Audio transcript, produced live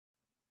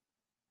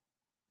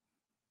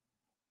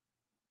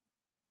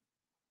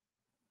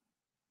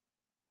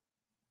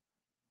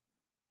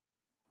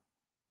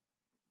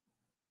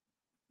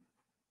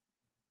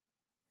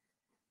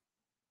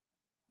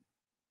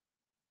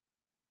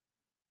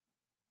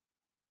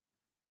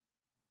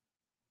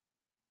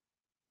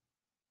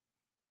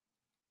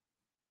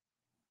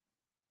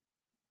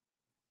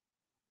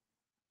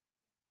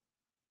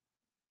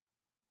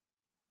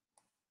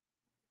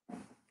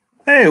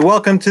Hey,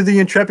 welcome to the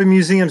Intrepid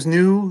Museum's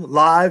new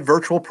live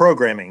virtual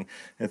programming.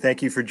 And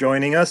thank you for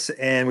joining us.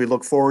 And we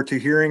look forward to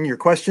hearing your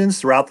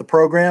questions throughout the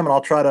program. And I'll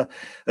try to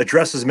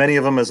address as many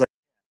of them as I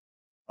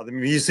can. The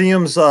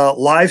museum's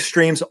live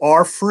streams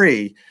are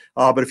free,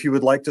 but if you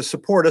would like to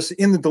support us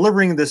in the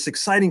delivering this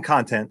exciting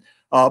content,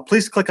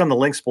 please click on the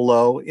links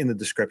below in the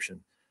description.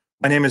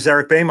 My name is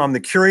Eric Boehm. I'm the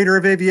curator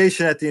of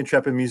aviation at the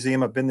Intrepid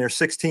Museum. I've been there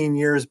 16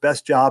 years,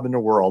 best job in the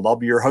world. I'll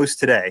be your host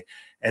today.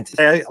 And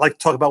today I'd like to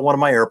talk about one of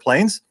my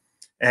airplanes,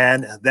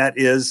 and that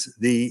is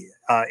the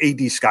AD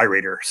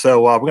Skyraider.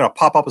 So we're going to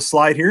pop up a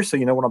slide here so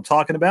you know what I'm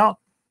talking about.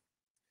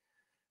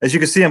 As you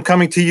can see, I'm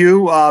coming to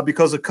you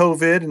because of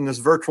COVID and this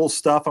virtual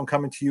stuff. I'm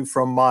coming to you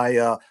from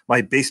my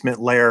my basement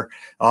lair.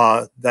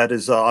 That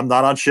is, I'm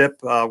not on ship,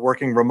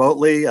 working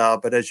remotely.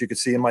 But as you can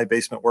see in my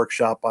basement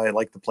workshop, I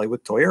like to play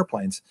with toy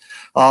airplanes.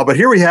 But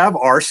here we have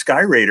our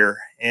Skyraider,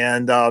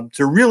 and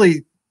to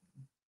really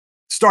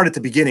start at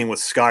the beginning with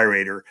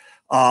Skyraider,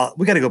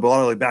 we got to go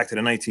all the way back to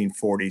the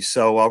 1940s.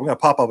 So we're going to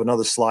pop up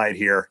another slide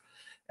here,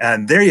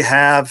 and there you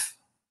have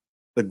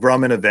the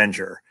Grumman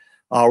Avenger.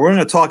 We're going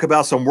to talk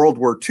about some World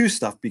War II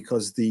stuff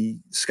because the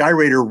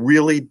Skyraider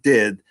really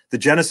did, the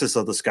genesis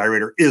of the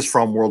Skyraider is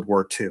from World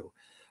War II.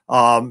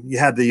 You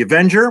had the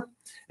Avenger,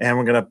 and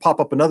we're going to pop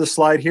up another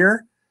slide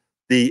here,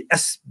 the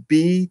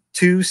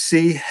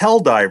SB-2C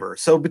Helldiver.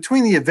 So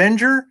between the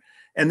Avenger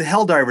and the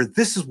Helldiver,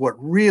 this is what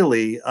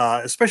really,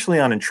 especially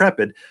on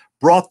Intrepid,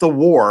 brought the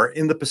war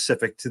in the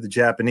Pacific to the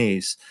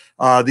Japanese.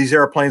 These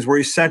airplanes were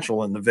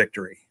essential in the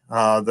victory.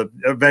 The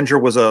Avenger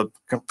was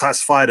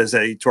classified as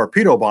a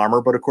torpedo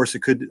bomber, but of course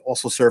it could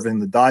also serve in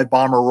the dive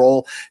bomber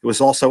role. It was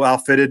also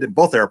outfitted,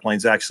 both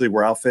airplanes actually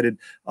were outfitted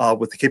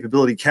with the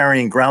capability of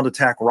carrying ground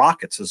attack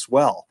rockets as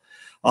well.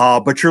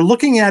 But you're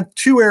looking at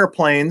two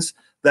airplanes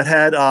that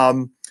had,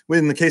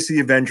 in the case of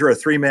the Avenger, a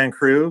three-man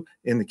crew.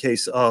 In the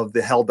case of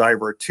the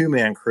Helldiver, a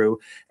two-man crew.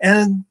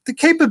 And the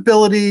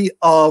capability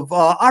of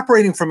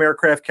operating from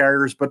aircraft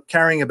carriers, but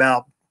carrying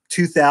about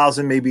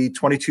 2,000, maybe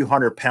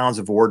 2,200 pounds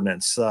of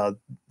ordnance.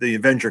 The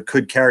Avenger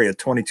could carry a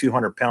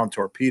 2,200-pound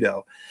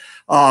torpedo.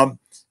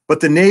 But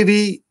the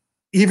Navy,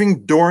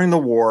 even during the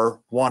war,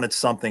 wanted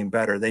something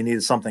better. They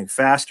needed something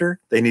faster.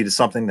 They needed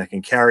something that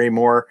can carry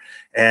more.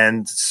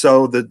 And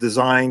so the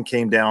design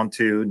came down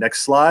to,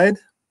 next slide,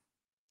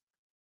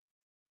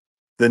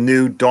 the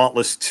new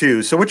Dauntless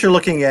 2. So what you're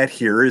looking at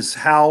here is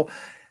how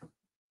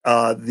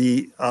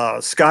the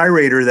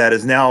Skyraider that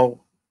is now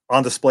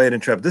on display at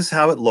Intrepid, this is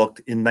how it looked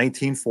in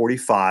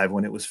 1945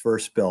 when it was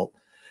first built.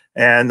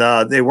 And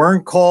they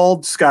weren't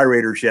called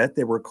Skyraiders yet.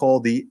 They were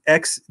called the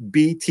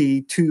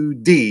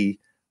XBT-2D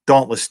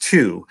Dauntless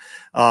 2.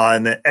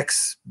 And the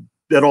X,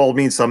 that all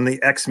means something.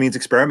 The X means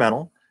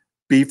experimental,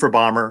 B for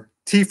bomber,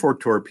 T for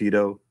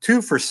torpedo,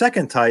 2 for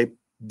second type,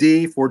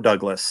 D for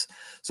Douglas.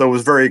 So it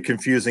was very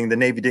confusing. The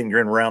Navy didn't get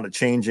around to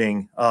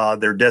changing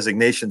their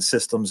designation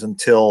systems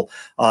until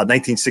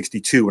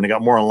 1962, when it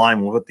got more in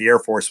line with what the Air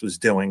Force was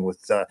doing,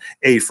 with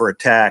A for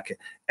attack,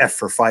 F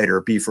for fighter,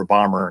 B for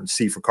bomber, and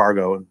C for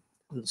cargo, and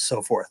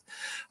so forth.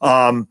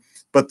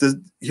 But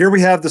here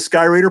we have the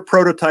Skyraider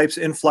prototypes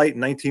in flight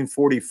in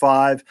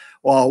 1945.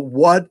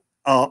 What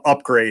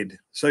upgrade?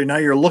 So now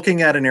you're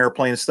looking at an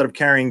airplane, instead of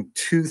carrying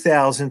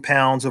 2,000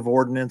 pounds of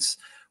ordnance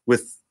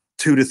with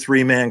 2 to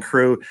 3 man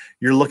crew,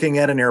 you're looking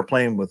at an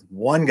airplane with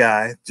one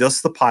guy,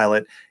 just the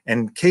pilot,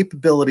 and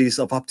capabilities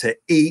of up to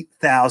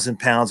 8,000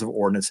 pounds of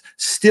ordnance,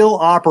 still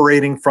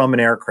operating from an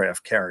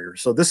aircraft carrier.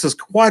 So this is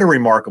quite a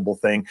remarkable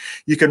thing.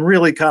 You can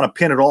really kind of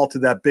pin it all to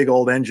that big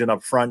old engine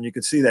up front. You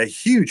can see that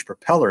huge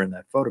propeller in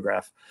that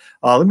photograph.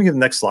 Let me get the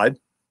next slide.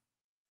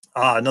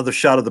 Another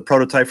shot of the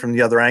prototype from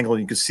the other angle.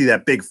 You can see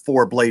that big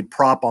 4-blade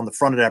prop on the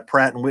front of that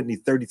Pratt & Whitney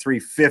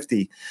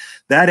 3350.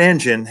 That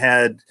engine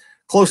had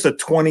close to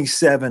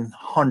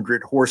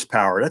 2,700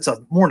 horsepower. That's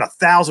more than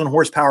 1,000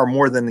 horsepower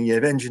more than the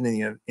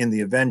engine in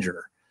the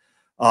Avenger,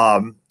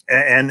 and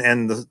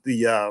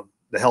the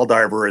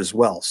Helldiver as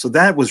well. So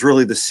that was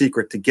really the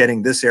secret to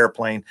getting this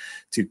airplane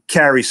to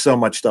carry so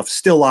much stuff,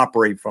 still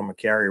operate from a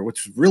carrier.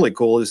 What's really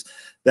cool is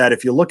that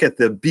if you look at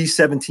the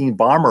B-17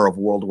 bomber of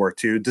World War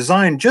II,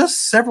 designed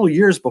just several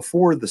years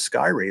before the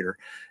Skyraider,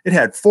 it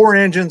had 4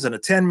 engines and a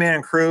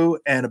 10-man crew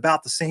and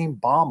about the same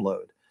bomb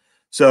load.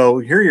 So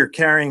here you're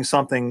carrying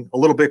something a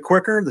little bit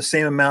quicker, the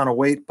same amount of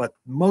weight, but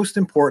most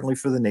importantly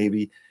for the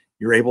Navy,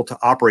 you're able to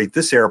operate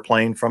this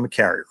airplane from a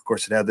carrier. Of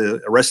course, it had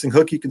the arresting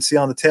hook you can see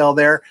on the tail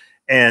there,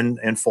 and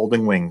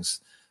folding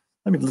wings.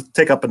 Let me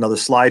take up another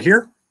slide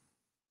here.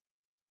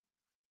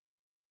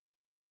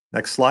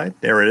 Next slide.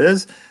 There it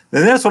is.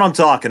 And that's what I'm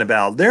talking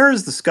about.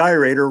 There's the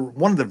Skyraider,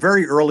 one of the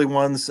very early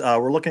ones.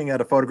 We're looking at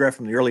a photograph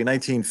from the early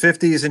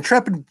 1950s.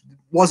 Intrepid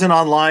wasn't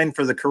online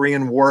for the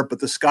Korean War, but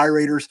the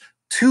Skyraiders,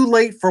 too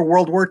late for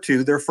World War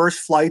II. Their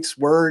first flights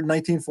were in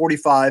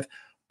 1945,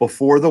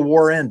 before the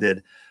war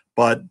ended,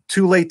 but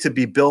too late to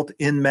be built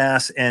en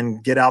masse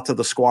and get out to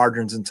the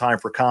squadrons in time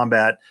for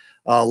combat.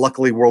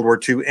 Luckily, World War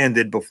II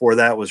ended before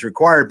that was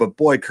required. But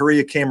boy,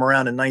 Korea came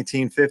around in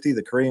 1950,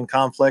 the Korean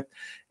conflict,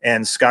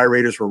 and Sky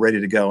Raiders were ready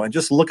to go. And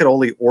just look at all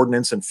the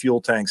ordnance and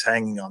fuel tanks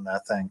hanging on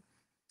that thing.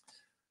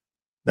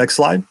 Next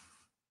slide.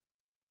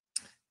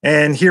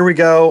 And here we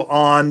go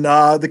on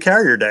the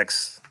carrier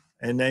decks.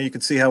 And now you can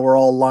see how we're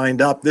all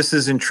lined up. This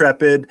is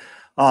Intrepid.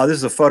 This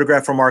is a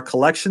photograph from our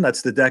collection.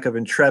 That's the deck of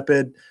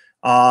Intrepid.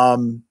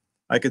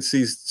 I could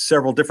see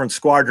several different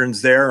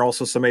squadrons there,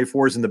 also some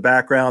A4s in the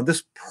background.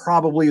 This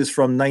probably is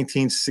from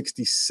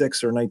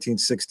 1966 or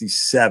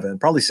 1967,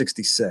 probably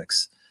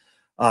 66,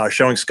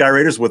 showing Sky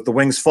Raiders with the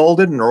wings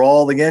folded, and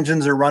all the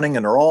engines are running,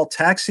 and they're all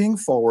taxiing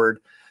forward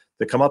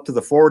to come up to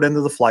the forward end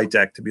of the flight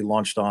deck to be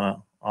launched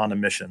on a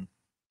mission.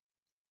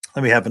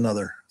 Let me have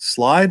another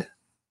slide.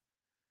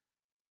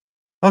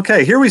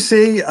 Okay, here we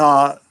see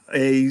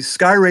a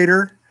Sky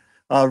Raider,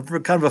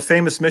 kind of a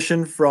famous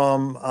mission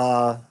from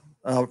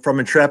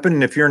Intrepid.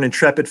 And if you're an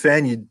Intrepid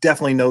fan, you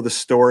definitely know the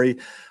story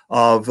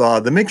of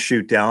the MiG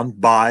shoot down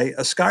by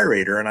a Sky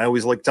Raider. And I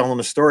always like telling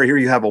the story. Here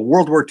you have a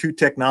World War II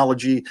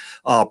technology,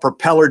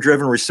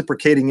 propeller-driven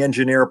reciprocating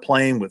engine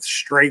airplane with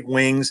straight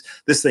wings.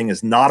 This thing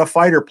is not a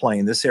fighter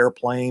plane. This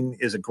airplane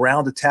is a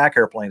ground attack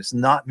airplane. It's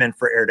not meant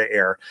for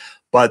air-to-air.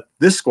 But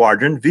this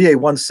squadron,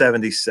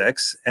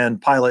 VA-176,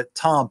 and pilot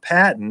Tom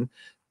Patton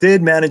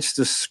did manage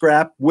to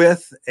scrap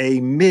with a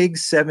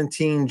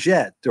MiG-17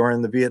 jet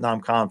during the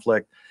Vietnam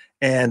conflict,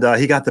 and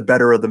he got the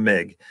better of the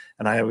MiG.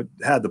 And I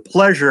had the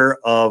pleasure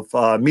of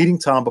meeting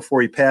Tom before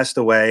he passed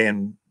away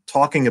and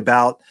talking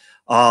about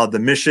the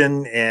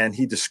mission, and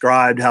he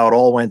described how it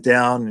all went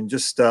down, and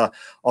just a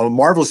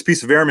marvelous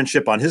piece of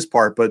airmanship on his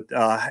part. But,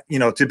 you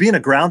know, to be in a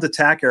ground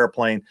attack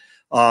airplane,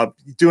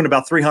 doing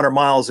about 300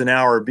 miles an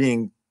hour,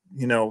 being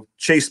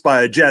chased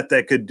by a jet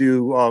that could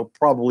do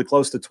probably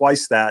close to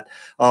twice that.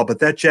 But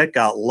that jet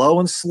got low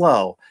and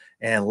slow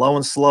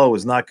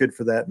is not good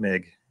for that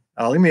MiG.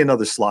 Leave me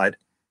another slide.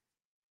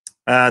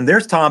 And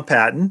there's Tom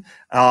Patton.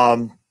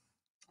 And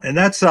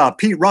that's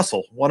Pete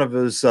Russell, one of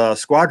his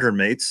squadron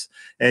mates.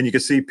 And you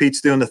can see Pete's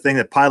doing the thing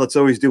that pilots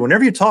always do.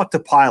 Whenever you talk to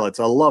pilots,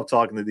 I love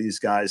talking to these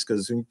guys,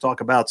 because when you talk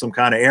about some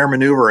kind of air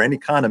maneuver or any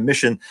kind of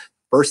mission,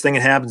 first thing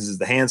that happens is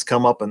the hands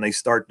come up and they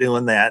start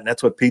doing that. And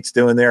that's what Pete's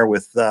doing there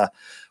with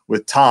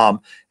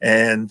Tom,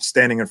 and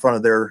standing in front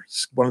of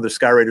one of the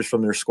Sky Raiders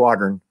from their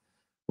squadron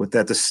with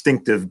that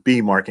distinctive B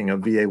marking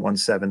of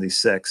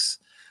VA-176.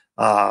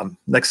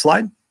 Next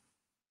slide.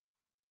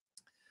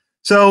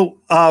 So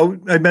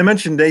I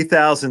mentioned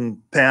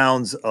 8,000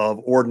 pounds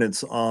of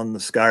ordnance on the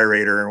Sky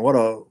Raider, and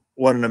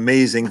what an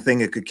amazing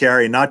thing it could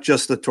carry. Not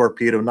just a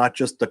torpedo, not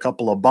just a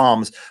couple of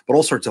bombs, but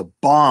all sorts of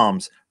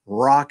bombs,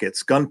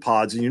 rockets, gun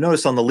pods. And you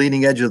notice on the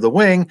leading edge of the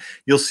wing,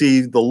 you'll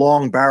see the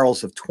long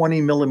barrels of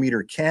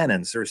 20-millimeter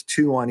cannons. There's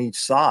 2 on each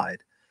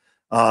side.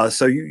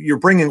 So you're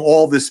bringing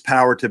all this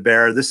power to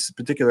bear. This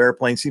particular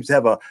airplane seems to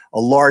have a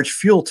large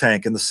fuel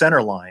tank in the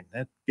center line.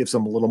 That gives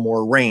him a little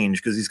more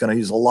range, because he's going to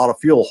use a lot of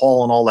fuel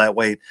hauling all that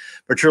weight.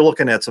 But you're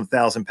looking at some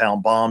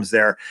 1,000-pound bombs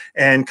there,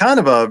 and kind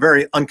of a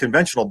very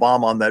unconventional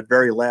bomb on that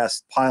very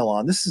last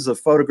pylon. This is a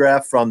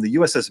photograph from the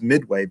USS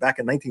Midway back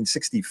in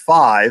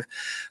 1965.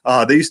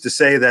 They used to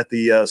say that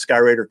the Sky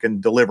Raider can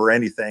deliver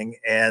anything,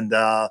 and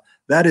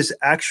that is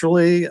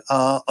actually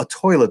a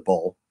toilet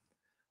bowl.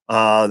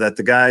 That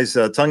the guys,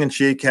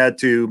 tongue-in-cheek, had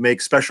to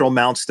make special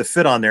mounts to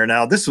fit on there.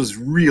 Now, this was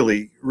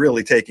really,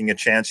 really taking a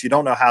chance. You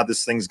don't know how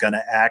this thing's going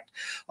to act.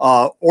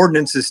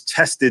 Ordnance is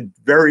tested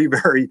very,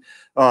 very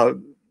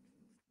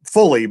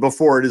fully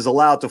before it is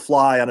allowed to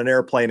fly on an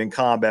airplane in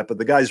combat. But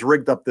the guys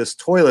rigged up this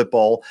toilet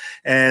bowl,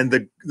 and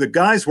the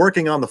guys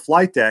working on the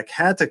flight deck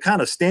had to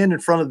kind of stand in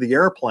front of the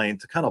airplane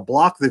to kind of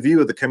block the view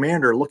of the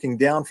commander looking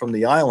down from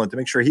the island, to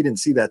make sure he didn't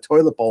see that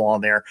toilet bowl on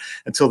there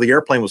until the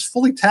airplane was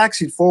fully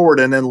taxied forward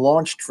and then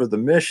launched for the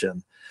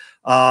mission.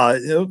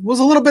 It was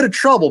a little bit of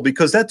trouble,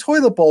 because that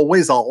toilet bowl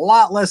weighs a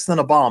lot less than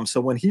a bomb.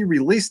 So when he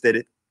released it,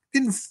 it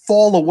didn't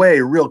fall away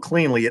real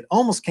cleanly. It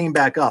almost came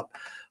back up.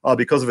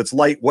 Because of its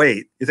light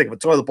weight. You think of a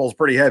toilet bowl is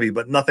pretty heavy,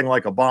 but nothing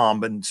like a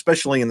bomb, and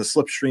especially in the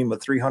slipstream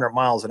of 300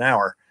 miles an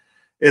hour,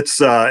 it's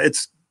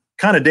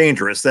kind of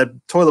dangerous. That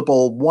toilet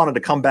bowl wanted to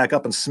come back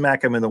up and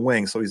smack him in the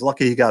wing, so he's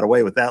lucky he got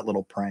away with that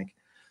little prank.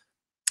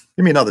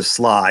 Give me another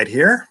slide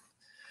here.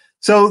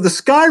 So the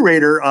Sky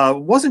Raider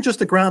wasn't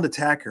just a ground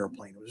attack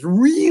airplane. It was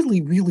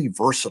really, really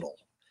versatile.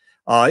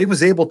 It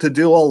was able to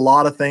do a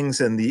lot of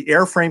things, and the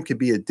airframe could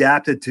be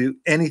adapted to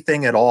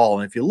anything at all.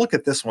 And if you look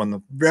at this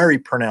one, very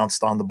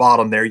pronounced on the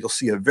bottom there, you'll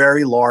see a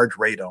very large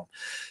radome.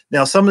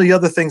 Now, some of the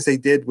other things they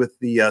did with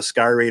the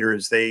Sky Raider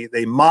is they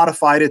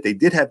modified it. They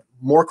did have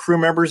more crew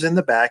members in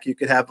the back. You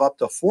could have up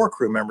to 4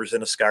 crew members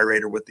in a Sky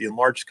Raider with the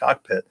enlarged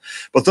cockpit.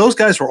 But those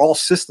guys were all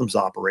systems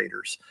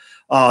operators.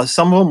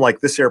 Some of them, like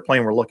this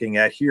airplane we're looking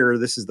at here,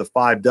 this is the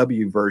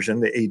 5W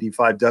version, the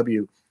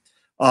AD-5W,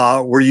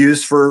 were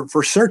used for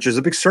search. There's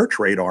a big search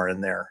radar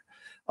in there.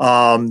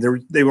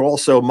 They were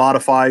also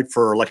modified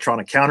for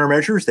electronic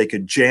countermeasures. They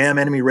could jam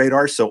enemy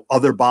radars so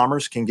other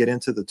bombers can get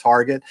into the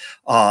target.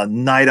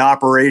 Night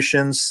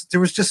operations. There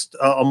was just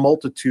a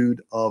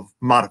multitude of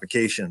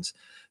modifications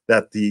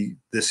that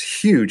this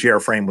huge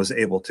airframe was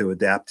able to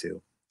adapt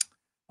to.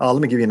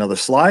 Let me give you another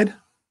slide.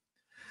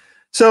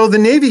 So the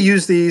Navy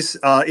used these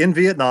in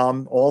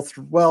Vietnam all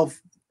through, well,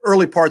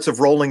 early parts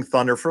of Rolling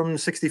Thunder from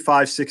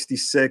 65,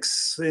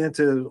 66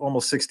 into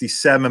almost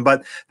 67.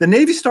 But the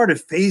Navy started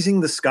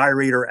phasing the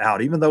Skyraider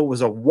out. Even though it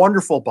was a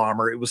wonderful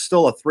bomber, it was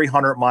still a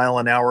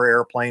 300-mile-an-hour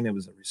airplane. It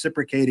was a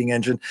reciprocating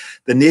engine.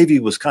 The Navy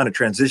was kind of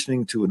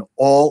transitioning to an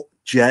all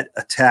jet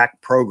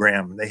attack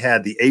program. They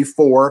had the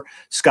A4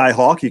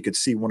 Skyhawk. You could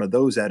see one of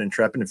those at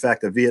Intrepid. In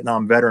fact, a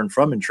Vietnam veteran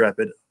from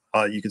Intrepid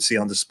you could see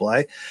on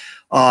display.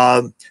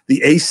 Uh, the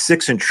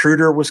A6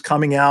 Intruder was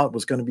coming out,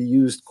 was going to be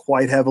used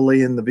quite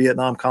heavily in the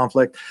Vietnam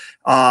conflict.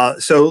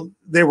 So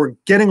they were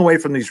getting away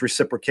from these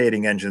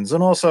reciprocating engines.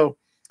 And also,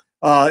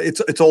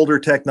 it's older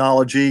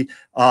technology.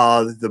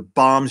 The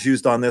bombs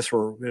used on this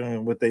were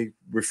what they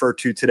refer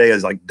to today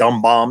as like dumb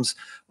bombs.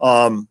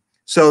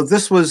 So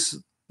this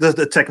was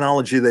the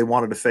technology they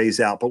wanted to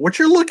phase out. But what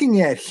you're looking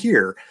at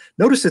here,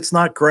 notice it's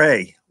not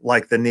gray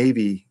like the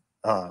Navy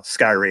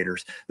Sky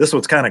Raiders. This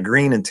one's kind of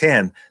green and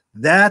tan.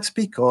 That's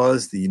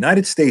because the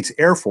United States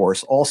Air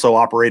Force, also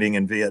operating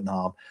in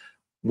Vietnam,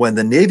 when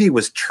the Navy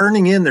was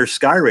turning in their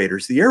Sky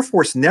Raiders, the Air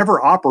Force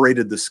never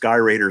operated the Sky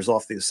Raiders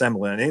off the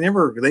assembly line. They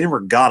never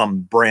got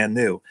them brand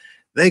new.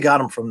 They got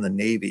them from the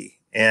Navy.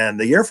 And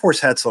the Air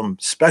Force had some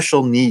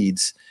special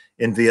needs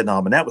in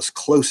Vietnam, and that was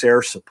close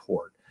air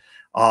support.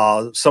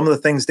 Some of the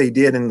things they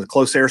did in the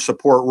close air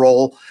support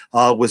role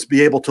was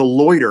be able to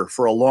loiter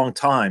for a long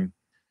time,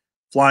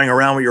 flying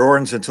around with your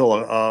ordnance until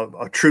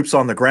a troops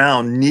on the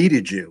ground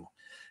needed you,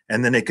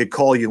 and then they could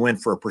call you in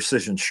for a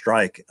precision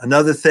strike.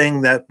 Another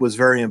thing that was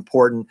very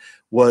important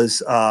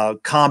was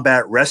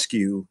combat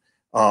rescue,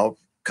 kind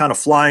of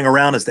flying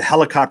around as the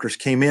helicopters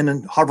came in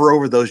and hover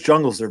over those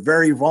jungles. They're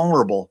very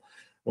vulnerable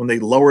when they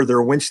lower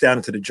their winch down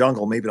into the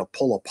jungle, maybe to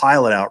pull a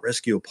pilot out,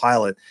 rescue a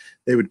pilot.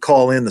 They would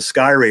call in the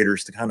Sky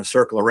Raiders to kind of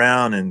circle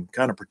around and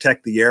kind of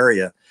protect the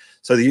area.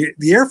 So the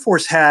Air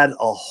Force had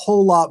a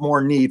whole lot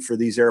more need for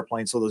these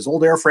airplanes. So those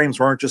old airframes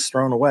weren't just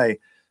thrown away.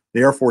 The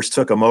Air Force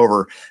took them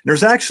over. And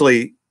there's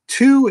actually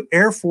 2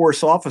 Air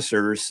Force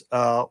officers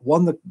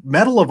won the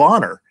Medal of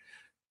Honor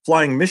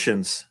flying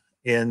missions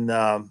in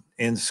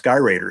Sky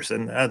Raiders.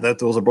 And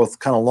those are both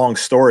kind of long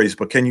stories.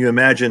 But can you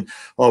imagine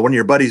when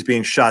your buddy's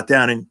being shot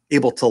down and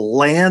able to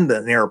land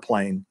an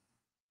airplane?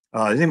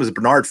 His name was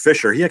Bernard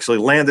Fisher. He actually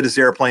landed his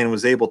airplane and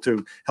was able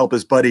to help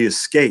his buddy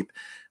escape.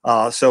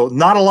 So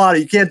not a lot.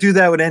 You can't do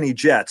that with any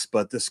jets,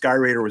 but the Sky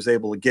Raider was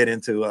able to get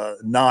into a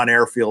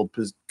non-airfield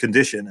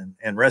condition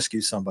and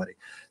rescue somebody.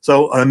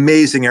 So an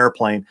amazing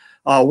airplane.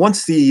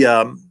 Once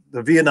the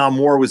Vietnam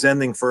War was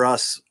ending for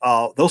us,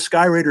 those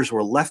Sky Raiders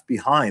were left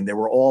behind. They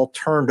were all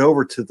turned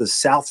over to the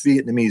South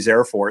Vietnamese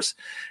Air Force,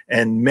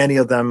 and many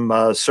of them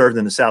served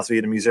in the South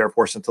Vietnamese Air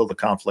Force until the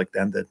conflict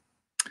ended.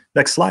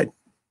 Next slide.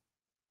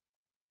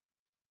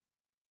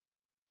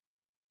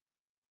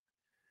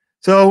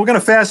 So we're going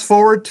to fast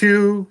forward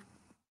to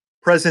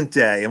present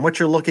day. And what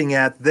you're looking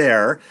at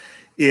there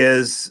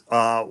is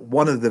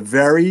one of the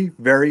very,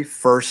 very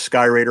first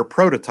Sky Raider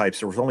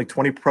prototypes. There was only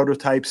 20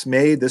 prototypes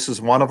made. This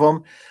is one of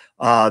them.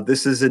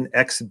 This is an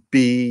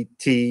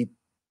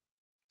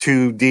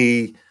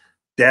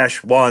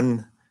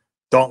XBT-2D-1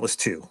 Dauntless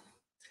 2.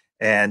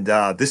 And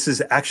this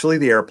is actually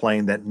the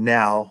airplane that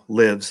now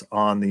lives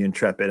on the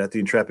Intrepid, at the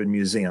Intrepid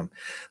Museum.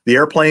 The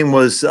airplane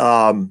was...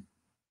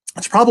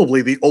 it's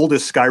probably the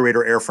oldest Sky Raider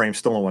airframe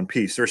still in one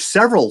piece. There's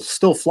several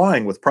still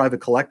flying with private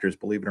collectors,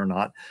 believe it or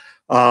not.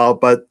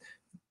 But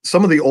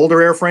some of the older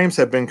airframes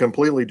have been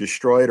completely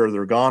destroyed, or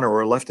they're gone, or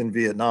are left in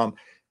Vietnam.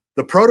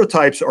 The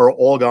prototypes are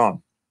all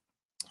gone.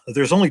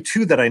 There's only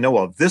 2 that I know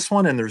of. This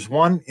one, and there's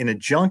one in a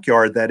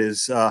junkyard that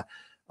is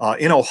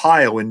in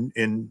Ohio,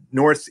 in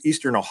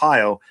northeastern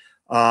Ohio,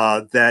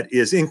 that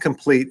is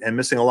incomplete and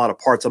missing a lot of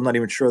parts. I'm not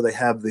even sure they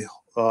have the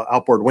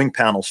outboard wing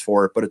panels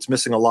for it, but it's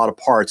missing a lot of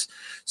parts.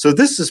 So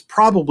this is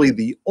probably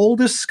the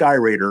oldest Sky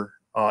Raider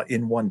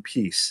in one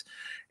piece.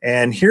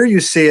 And here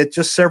you see it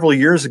just several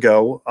years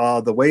ago,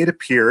 the way it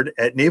appeared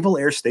at Naval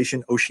Air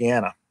Station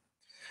Oceana.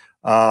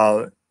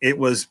 It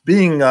was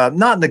being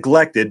not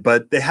neglected,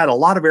 but they had a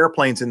lot of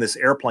airplanes in this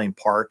airplane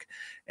park,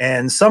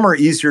 and some are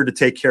easier to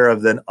take care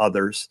of than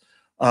others.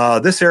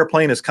 This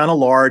airplane is kind of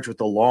large with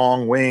the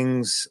long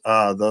wings.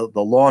 The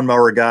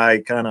lawnmower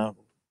guy kind of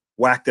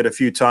whacked it a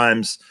few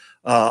times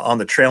on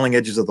the trailing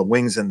edges of the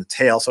wings and the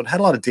tail. So it had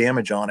a lot of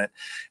damage on it.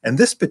 And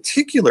this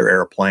particular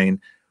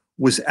airplane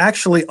was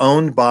actually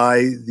owned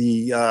by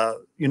the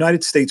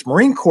United States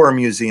Marine Corps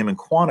Museum in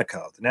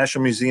Quantico, the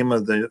National Museum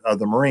of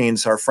the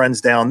Marines. Our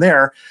friends down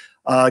there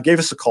gave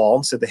us a call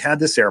and said they had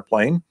this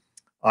airplane.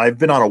 I've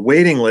been on a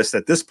waiting list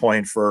at this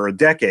point for a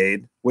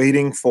decade,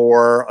 waiting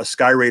for a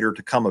Sky Raider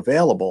to come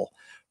available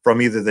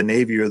from either the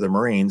Navy or the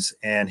Marines.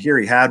 And here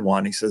he had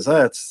one. He says,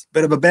 it's a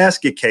bit of a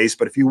basket case,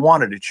 but if you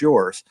want it, it's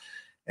yours.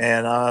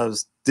 And I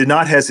did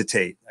not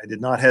hesitate. I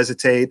did not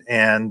hesitate.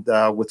 And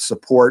with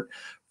support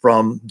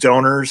from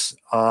donors,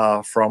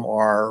 from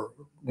our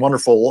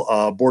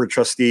wonderful board of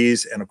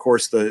trustees, and of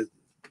course the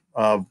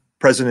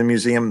president of the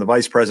museum, the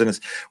vice presidents,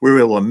 we were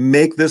able to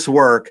make this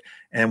work.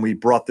 And we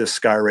brought this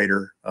Sky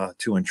Raider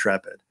to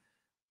Intrepid.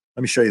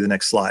 Let me show you the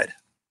next slide.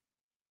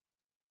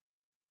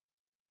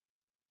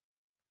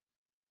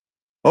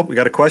 Oh, we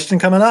got a question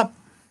coming up.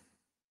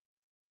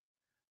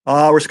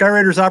 Were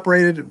Skyraiders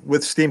operated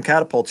with steam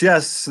catapults?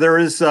 Yes,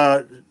 there's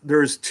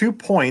 2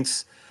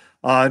 points.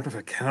 I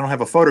don't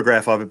have a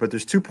photograph of it, but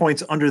there's 2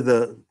 points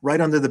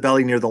right under the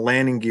belly near the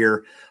landing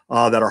gear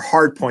that are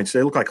hard points.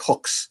 They look like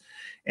hooks,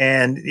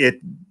 and if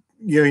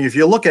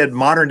you look at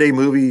modern day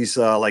movies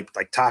like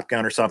Top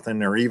Gun or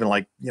something, or even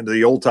like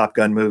the old Top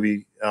Gun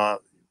movie,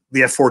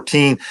 the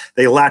F-14,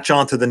 they latch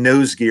onto the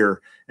nose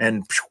gear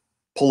and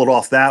pull it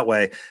off that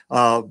way.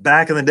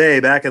 Back in the day,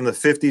 back in the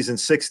 50s and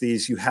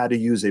 60s, you had to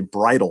use a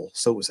bridle.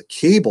 So it was a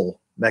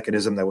cable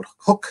mechanism that would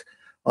hook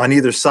on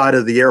either side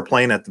of the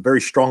airplane at the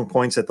very strong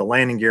points at the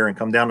landing gear and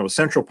come down to a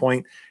central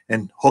point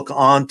and hook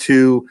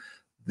onto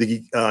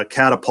the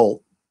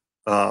catapult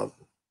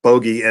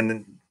bogey.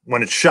 And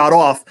when it's shot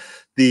off,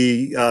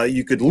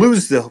 you could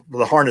lose the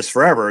harness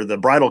forever. The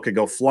bridle could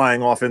go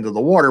flying off into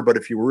the water, but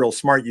if you were real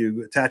smart,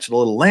 you attached a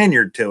little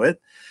lanyard to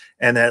it,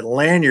 and that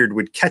lanyard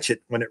would catch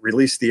it when it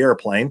released the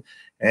airplane,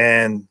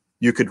 and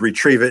you could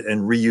retrieve it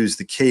and reuse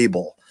the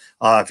cable.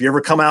 If you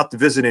ever come out to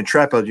visit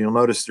Intrepid, you'll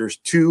notice there's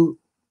 2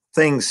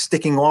 things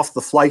sticking off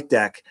the flight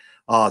deck,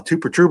 2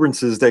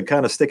 protuberances that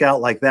kind of stick out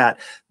like that.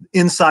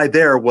 Inside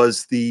there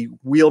was the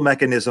wheel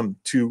mechanism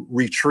to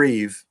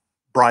retrieve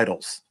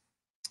bridles.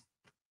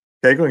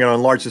 Okay, we're going to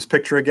enlarge this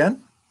picture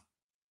again.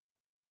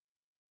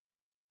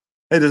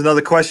 Hey, there's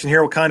another question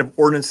here. What kind of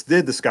ordnance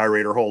did the Sky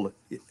Raider hold?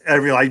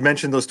 I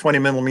mentioned those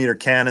 20mm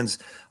cannons,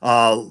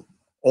 all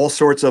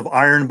sorts of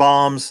iron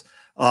bombs,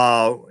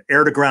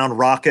 air-to-ground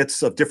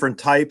rockets of different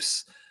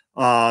types,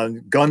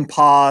 gun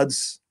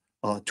pods,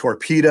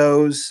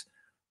 torpedoes,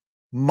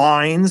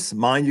 mines.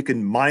 You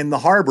can mine the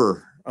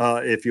harbor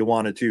if you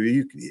wanted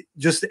to.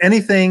 Just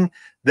anything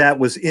that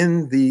was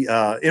in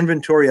the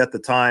inventory at the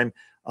time,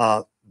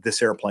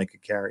 this airplane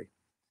could carry.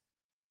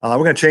 We're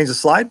going to change the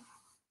slide.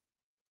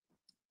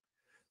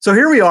 So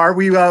here we are.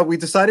 We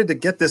decided to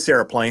get this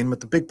airplane,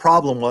 but the big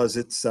problem was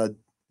it's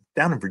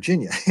down in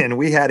Virginia, and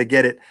we had to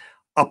get it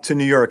up to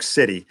New York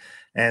City.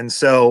 And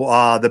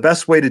so the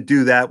best way to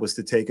do that was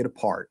to take it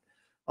apart.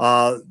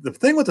 The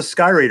thing with the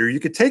Sky Raider,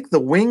 you could take the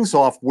wings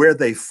off where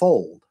they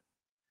fold,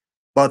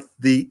 but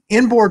the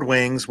inboard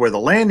wings where the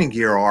landing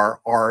gear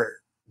are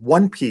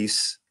one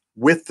piece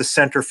with the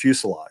center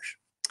fuselage.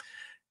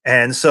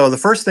 And so the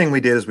first thing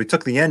we did is we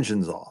took the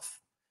engines off.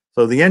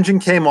 So the engine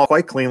came off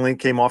quite cleanly,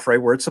 came off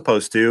right where it's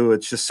supposed to.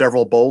 It's just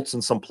several bolts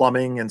and some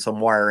plumbing and some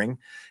wiring,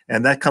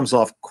 and that comes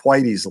off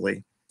quite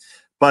easily.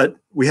 But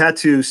we had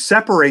to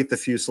separate the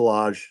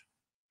fuselage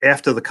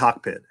after the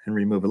cockpit and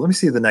remove it. Let me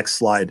see the next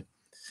slide.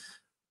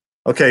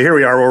 Okay, here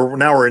we are.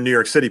 Now we're in New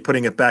York City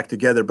putting it back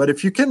together. But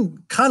if you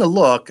can kind of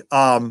look,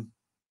 if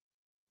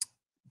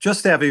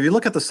you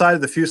look at the side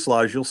of the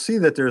fuselage, you'll see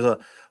that there's a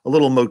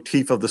little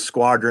motif of the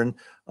squadron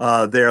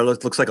there. It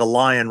looks like a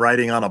lion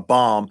riding on a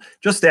bomb.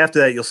 Just after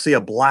that, you'll see a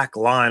black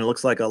line. It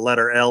looks like a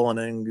letter L, and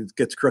then it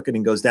gets crooked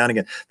and goes down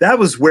again. That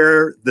was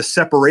where the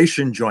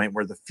separation joint,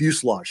 where the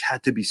fuselage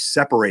had to be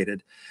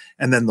separated.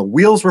 And then the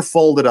wheels were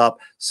folded up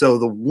so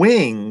the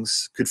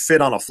wings could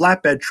fit on a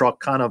flatbed truck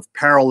kind of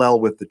parallel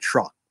with the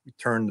truck. We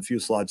turned the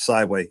fuselage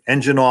sideways,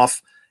 engine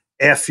off,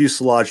 aft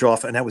fuselage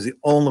off, and that was the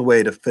only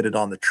way to fit it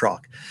on the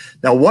truck.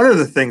 Now, one of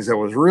the things that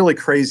was really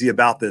crazy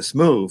about this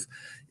move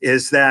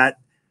is that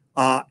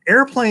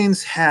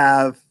airplanes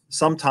have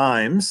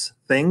sometimes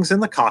things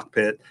in the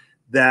cockpit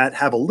that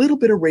have a little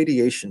bit of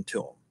radiation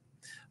to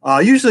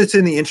them. Usually it's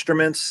in the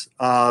instruments.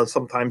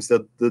 Sometimes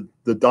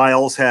the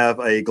dials have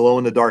a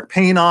glow-in-the-dark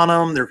paint on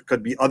them. There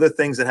could be other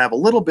things that have a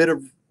little bit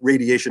of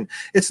radiation.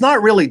 It's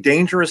not really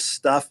dangerous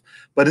stuff,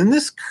 but in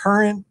this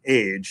current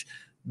age,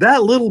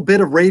 that little bit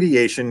of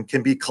radiation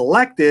can be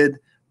collected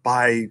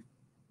by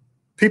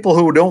people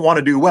who don't want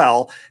to do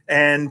well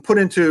and put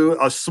into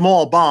a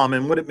small bomb.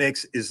 And what it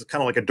makes is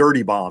kind of like a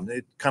dirty bomb.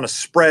 It kind of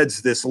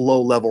spreads this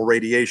low level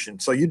radiation.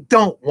 So you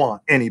don't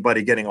want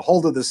anybody getting a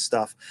hold of this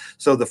stuff.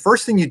 So the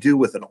first thing you do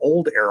with an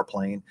old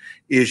airplane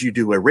is you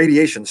do a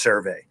radiation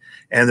survey.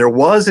 And there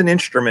was an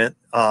instrument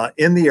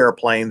in the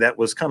airplane that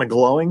was kind of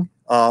glowing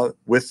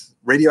with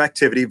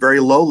radioactivity, very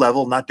low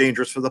level, not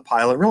dangerous for the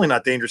pilot, really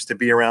not dangerous to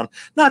be around,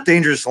 not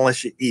dangerous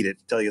unless you eat it,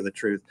 to tell you the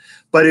truth.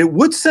 But it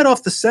would set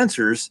off the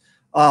sensors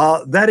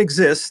that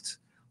exist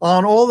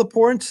on all the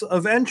ports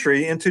of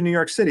entry into New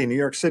York City. New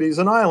York City is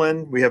an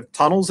island. We have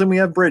tunnels and we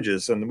have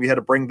bridges, and we had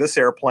to bring this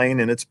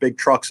airplane and its big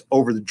trucks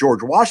over the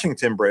George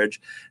Washington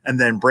Bridge and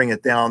then bring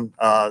it down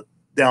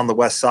the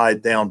west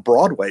side, down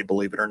Broadway,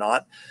 believe it or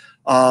not.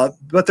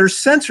 But there's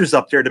sensors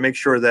up there to make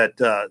sure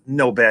that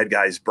no bad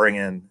guys bring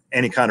in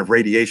any kind of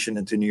radiation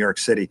into New York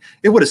City.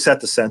 It would have set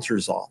the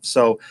sensors off.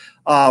 So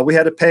we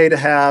had to pay to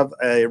have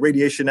a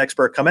radiation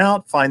expert come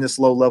out, find this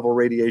low-level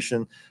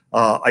radiation,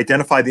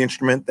 identify the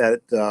instrument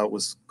that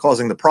was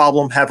causing the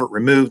problem, have it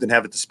removed, and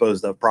have it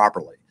disposed of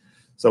properly.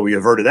 So we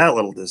averted that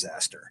little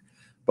disaster.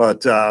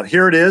 But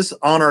here it is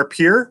on our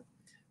pier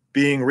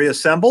being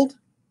reassembled.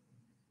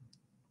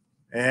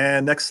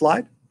 And next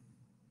slide.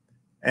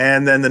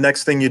 And then the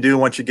next thing you do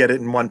once you get it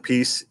in one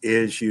piece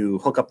is you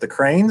hook up the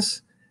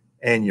cranes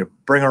and you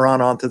bring her on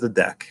onto the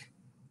deck.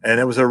 And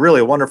it was a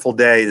really wonderful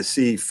day to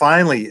see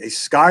finally a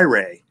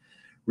Skyray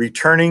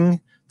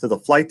returning to the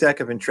flight deck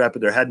of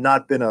Intrepid. There had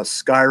not been a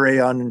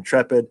Skyray on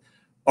Intrepid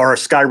or a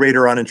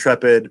Skyraider on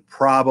Intrepid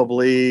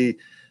probably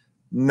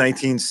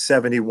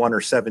 1971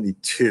 or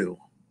 72.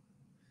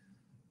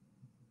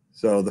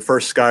 So the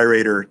first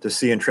Skyraider to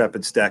see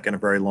Intrepid's deck in a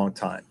very long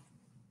time.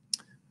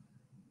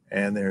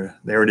 And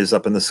there it is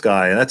up in the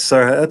sky. And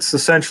that's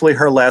essentially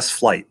her last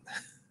flight.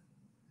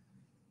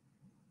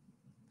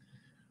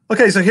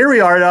 Okay, so here we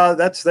are.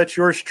 That's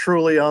yours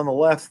truly on the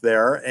left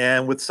there,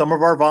 and with some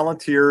of our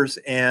volunteers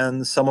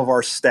and some of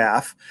our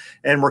staff,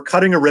 and we're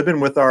cutting a ribbon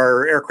with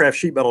our aircraft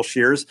sheet metal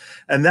shears,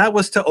 and that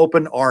was to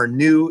open our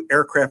new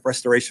aircraft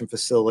restoration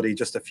facility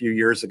just a few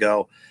years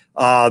ago.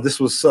 This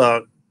was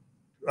an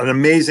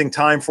amazing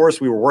time for us.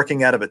 We were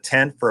working out of a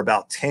tent for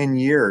about 10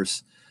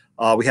 years.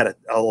 We had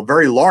a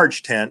very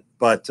large tent,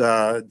 but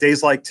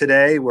days like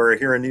today, where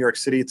here in New York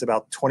City, it's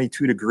about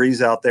 22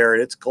 degrees out there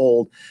and it's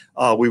cold,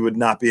 we would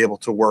not be able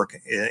to work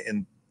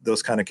in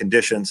those kind of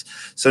conditions.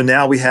 So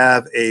now we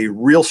have a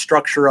real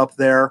structure up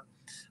there.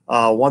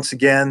 Once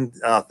again,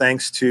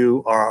 thanks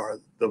to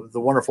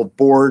the wonderful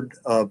board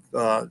of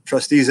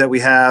trustees that we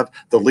have,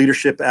 the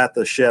leadership at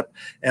the ship,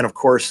 and of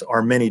course,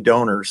 our many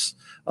donors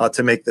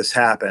to make this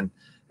happen.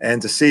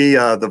 And to see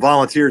the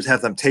volunteers,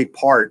 have them take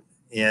part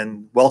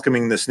in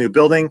welcoming this new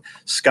building.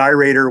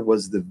 Skyraider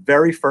was the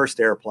very first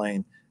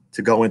airplane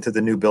to go into the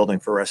new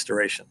building for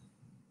restoration.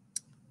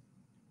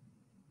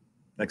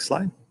 Next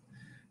slide.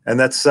 And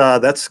that's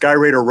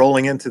Skyraider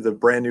rolling into the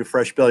brand new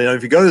fresh building.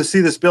 If you go to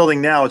see this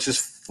building now, it's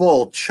just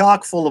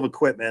chock full of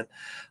equipment.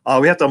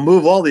 We have to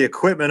move all the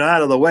equipment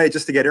out of the way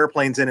just to get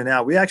airplanes in and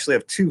out. We actually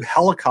have 2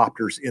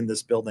 helicopters in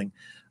this building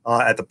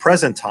at the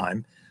present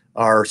time.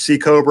 Our Sea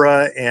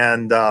Cobra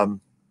and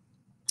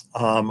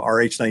our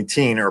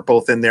H-19 are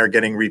both in there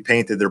getting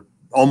repainted. They're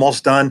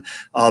almost done.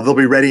 They'll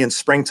be ready in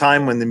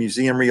springtime when the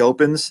museum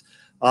reopens.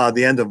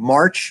 The end of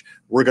March,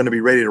 we're going to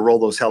be ready to roll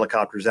those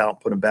helicopters out and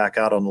put them back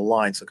out on the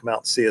line. So come out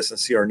and see us and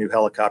see our new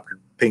helicopter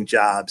paint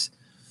jobs.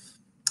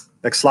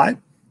 Next slide.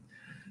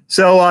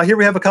 So here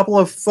we have a couple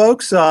of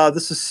folks.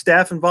 This is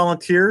staff and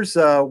volunteers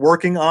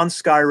working on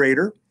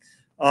Skyraider.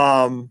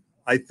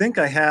 I think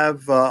I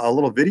have a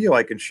little video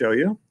I can show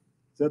you.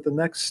 Is that the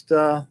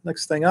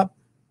next thing up?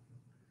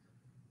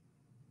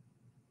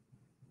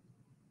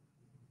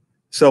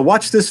 So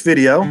watch this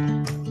video.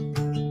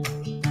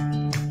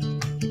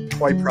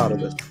 Quite proud of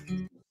this.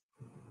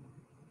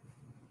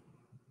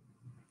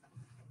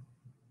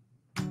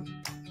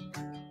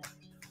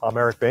 I'm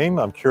Eric Boehm.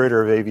 I'm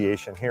Curator of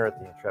Aviation here at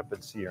the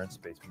Intrepid Sea and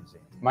Space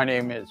Museum. My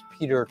name is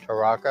Peter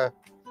Taraka.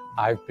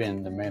 I've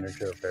been the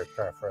manager of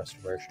aircraft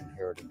restoration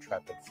here at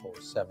Intrepid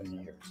for 7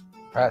 years.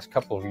 The past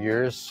couple of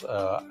years,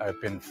 I've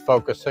been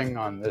focusing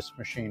on this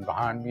machine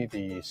behind me,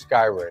 the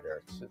Skyraider.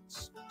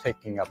 It's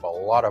taking up a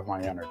lot of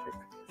my energy.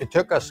 It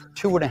took us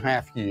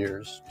 2.5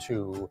 years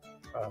to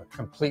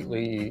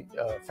completely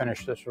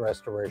finish this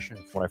restoration.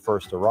 When I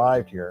first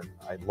arrived here,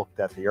 I looked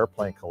at the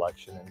airplane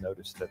collection and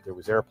noticed that there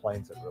was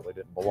airplanes that really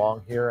didn't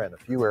belong here and a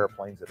few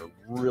airplanes that are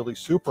really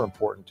super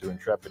important to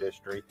Intrepid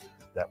history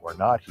that were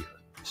not here.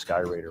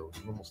 Skyraider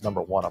was almost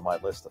 #1 on my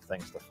list of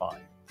things to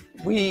find.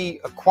 We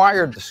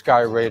acquired the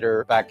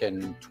Skyraider back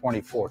in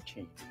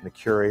 2014. The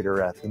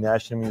curator at the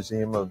National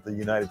Museum of the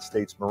United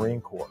States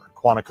Marine Corps,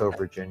 Quantico,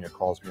 Virginia,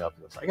 calls me up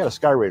and says, "I got a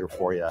Skyraider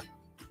for you,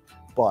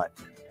 but,"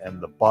 and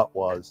the but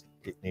was,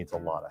 "it needs a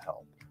lot of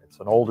help." It's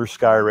an older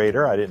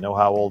Skyraider. I didn't know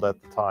how old at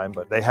the time,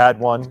 but they had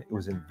one. It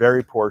was in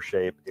very poor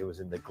shape. It was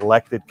in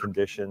neglected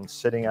condition,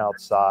 sitting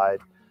outside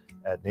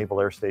at Naval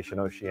Air Station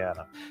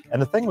Oceana.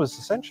 And the thing was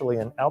essentially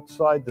an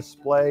outside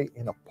display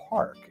in a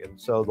park. And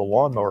so the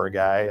lawnmower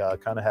guy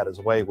kind of had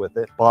his way with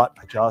it, but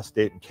I just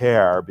didn't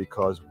care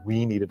because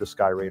we needed a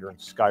Skyraider, and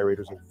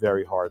Skyraiders are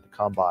very hard to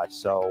come by.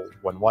 So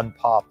when one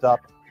popped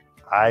up,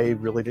 I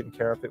really didn't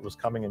care if it was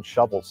coming in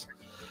shovels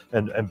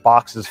and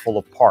boxes full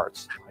of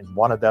parts. I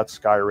wanted that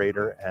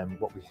Skyraider, and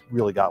what we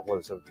really got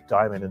was a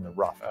diamond in the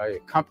rough. I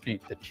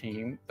accompanied the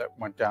team that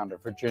went down to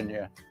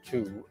Virginia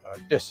to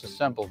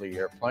disassemble the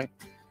airplane.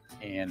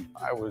 And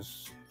I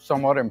was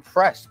somewhat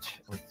impressed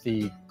with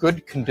the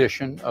good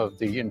condition of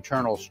the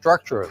internal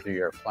structure of the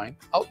airplane.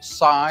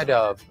 Outside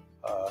of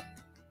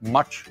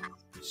much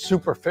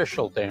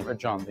superficial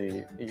damage on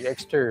the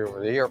exterior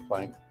of the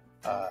airplane,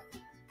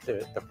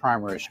 the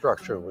primary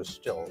structure was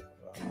still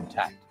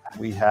intact.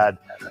 We had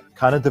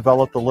kind of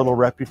developed a little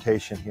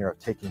reputation here of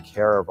taking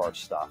care of our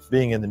stuff.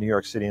 Being in the New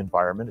York City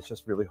environment, it's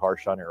just really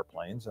harsh on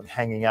airplanes, and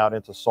hanging out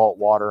into salt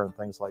water and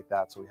things like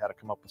that. So we had to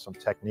come up with some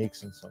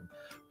techniques and some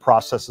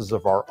processes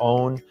of our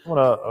own. When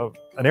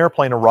an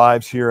airplane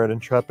arrives here at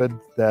Intrepid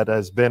that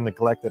has been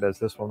neglected as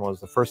this one was,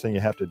 the first thing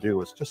you have to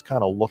do is just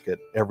kind of look at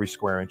every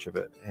square inch of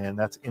it. And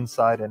that's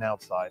inside and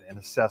outside, and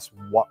assess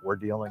what we're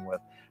dealing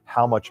with.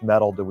 How much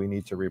metal do we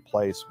need to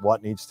replace?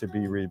 What needs to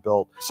be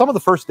rebuilt? Some of the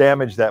first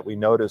damage that we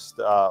noticed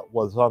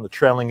was on the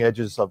trailing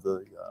edges of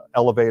the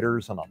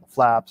elevators and on the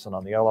flaps and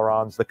on the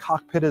ailerons. The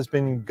cockpit has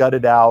been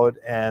gutted out,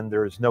 and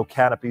there's no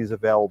canopies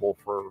available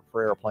for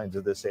airplanes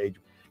of this age.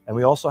 And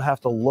we also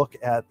have to look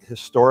at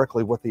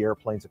historically what the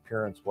airplane's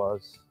appearance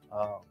was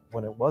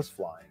when it was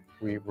flying.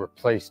 We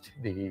replaced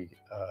the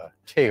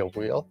tail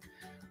wheel.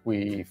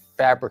 We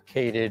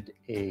fabricated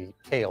a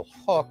tail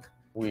hook.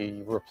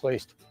 We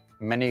replaced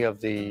many of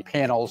the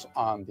panels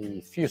on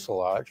the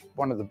fuselage.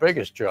 One of the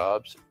biggest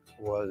jobs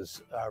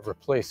was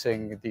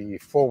replacing the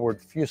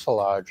forward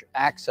fuselage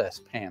access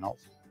panels,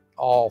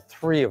 all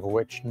three of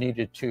which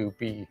needed to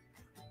be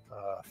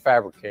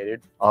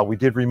fabricated. We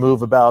did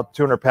remove about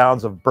 200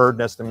 pounds of bird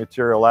nesting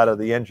material out of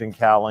the engine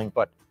cowling.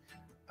 But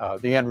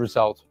the end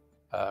result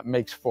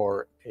makes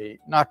for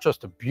not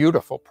just a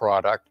beautiful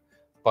product,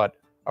 but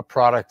a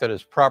product that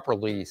is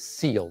properly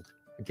sealed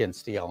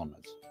against the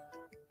elements.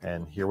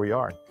 And here we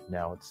are.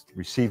 Now it's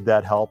received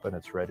that help and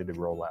it's ready to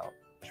roll out.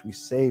 We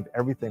save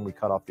everything we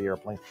cut off the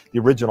airplane, the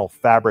original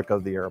fabric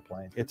of the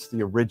airplane. It's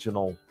the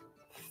original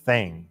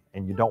thing,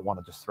 and you don't want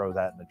to just throw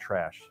that in the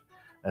trash.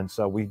 And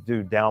so we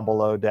do down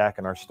below deck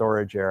in our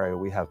storage area,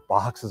 we have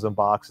boxes and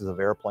boxes of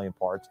airplane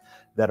parts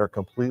that are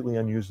completely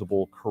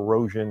unusable,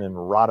 corrosion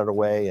and rotted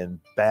away and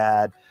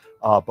bad,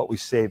 but we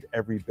saved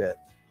every bit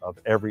of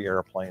every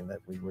airplane that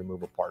we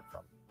remove a part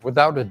from.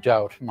 Without a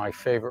doubt, my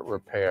favorite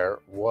repair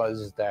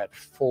was that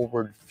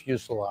forward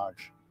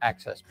fuselage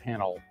access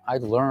panel. I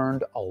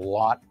learned a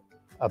lot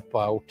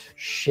about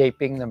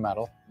shaping the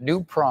metal,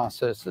 new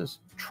processes,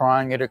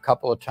 trying it a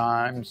couple of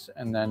times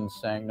and then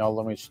saying, no,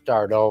 let me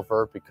start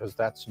over because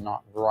that's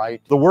not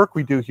right. The work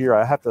we do here,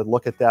 I have to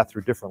look at that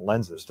through different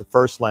lenses. The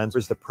first lens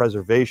is the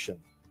preservation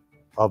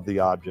of the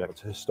object.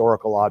 It's a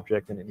historical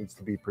object and it needs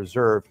to be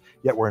preserved,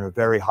 yet we're in a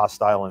very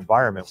hostile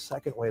environment. The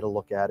second way to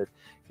look at it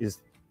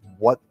is,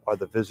 what are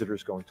the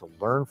visitors going to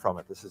learn from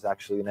it? This is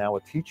actually now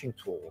a teaching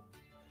tool.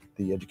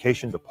 The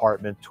education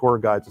department, tour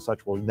guides and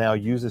such will now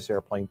use this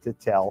airplane to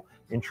tell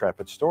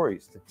Intrepid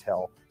stories, to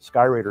tell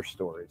Skyraider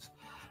stories.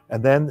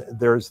 And then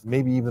there's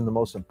maybe even the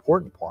most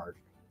important part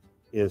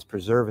is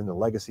preserving the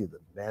legacy of the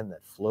men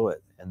that flew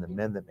it and the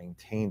men that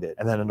maintained it.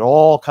 And then it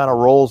all kind of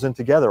rolls in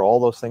together.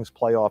 All those things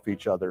play off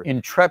each other.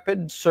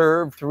 Intrepid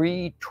served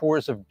 3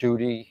 tours of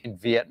duty in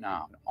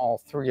Vietnam. All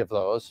 3 of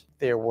those,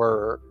 there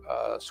were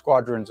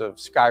squadrons of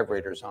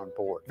Skyraiders on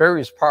board.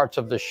 Various parts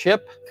of the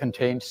ship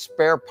contained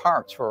spare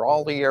parts for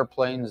all the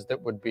airplanes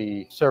that would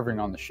be serving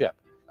on the ship.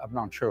 I'm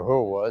not sure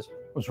who it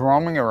was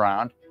roaming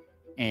around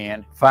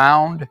and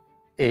found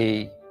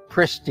a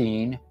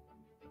pristine,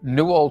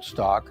 new old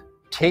stock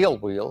tail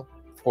wheel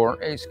for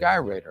a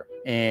Skyraider.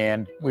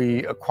 And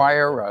we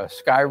acquire a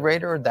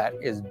Skyraider that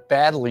is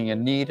badly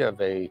in need of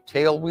a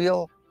tail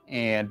wheel,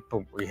 and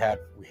boom, we have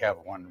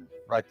one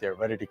right there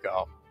ready to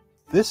go.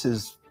 This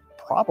is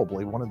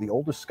probably one of the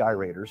oldest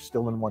Skyraiders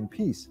still in one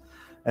piece.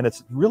 And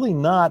it's really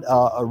not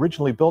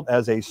originally built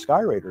as a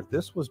Skyraider.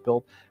 This was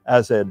built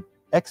as an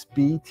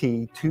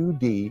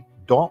XBT-2D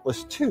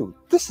Dauntless 2.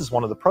 This is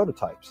one of the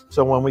prototypes.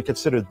 So when we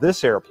consider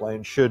this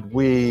airplane, should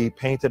we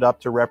paint it up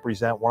to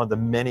represent one of the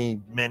many,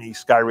 many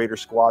Skyraider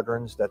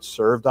squadrons that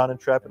served on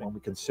Intrepid? And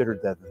we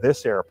considered that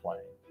this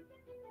airplane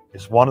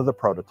is one of the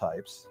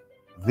prototypes,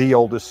 the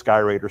oldest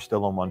Skyraider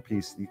still in one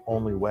piece. The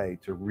only way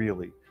to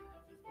really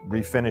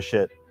refinish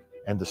it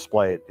and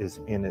display it is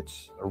in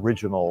its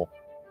original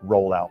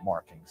rollout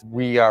markings.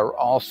 We are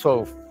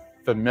also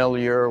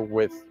familiar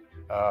with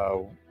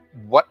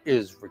what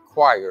is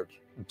required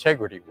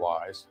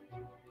integrity-wise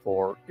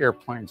for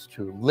airplanes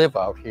to live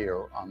out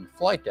here on the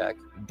flight deck,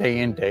 day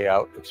in, day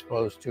out,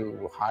 exposed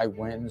to high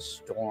winds,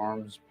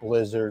 storms,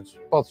 blizzards,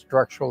 both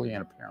structurally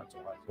and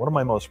appearance-wise. What am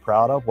I most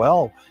proud of?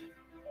 Well,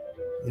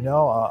 you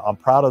know, I'm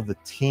proud of the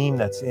team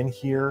that's in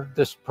here.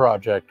 This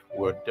project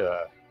would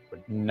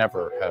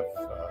never have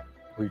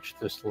reached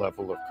this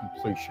level of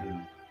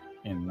completion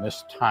in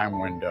this time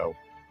window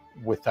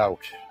without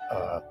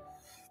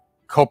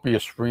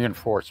copious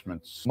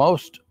reinforcements.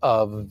 Most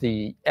of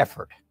the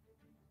effort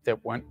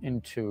that went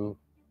into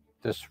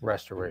this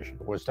restoration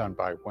was done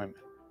by women.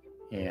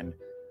 And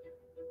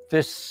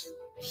this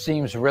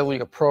seems really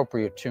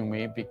appropriate to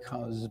me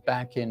because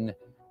back in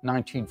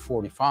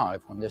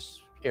 1945, when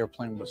this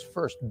airplane was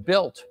first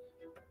built,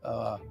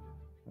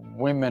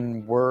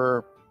 women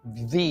were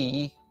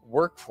the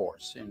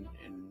workforce in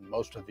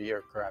most of the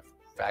aircraft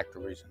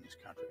factories in this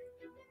country.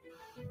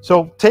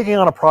 So taking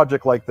on a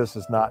project like this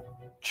is not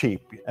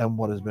cheap, and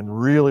what has been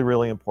really,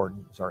 really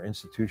important is our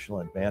institutional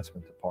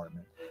advancement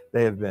department.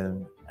 They have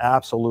been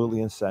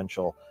absolutely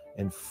essential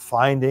in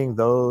finding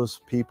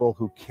those people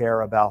who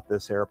care about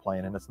this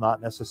airplane, and it's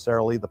not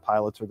necessarily the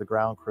pilots or the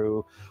ground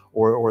crew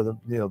or the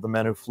the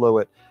men who flew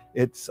it.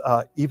 It's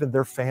even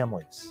their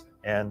families,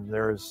 and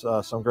there's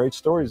some great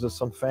stories of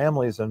some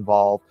families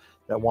involved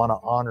that want to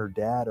honor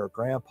dad or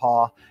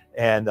grandpa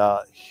and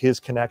his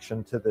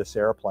connection to this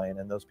airplane,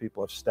 and those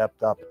people have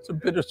stepped up. It's a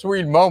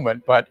bittersweet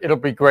moment, but it'll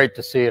be great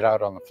to see it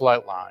out on the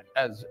flight line.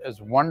 As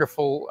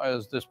wonderful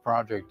as this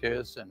project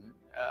is, and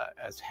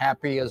as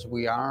happy as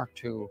we are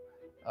to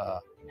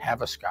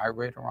have a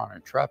Skyraider on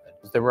Intrepid,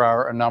 there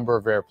are a number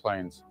of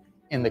airplanes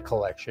in the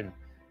collection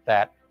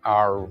that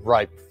are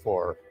ripe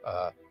for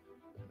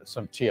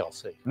some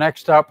TLC.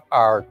 Next up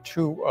are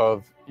two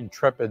of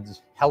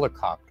Intrepid's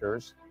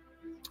helicopters,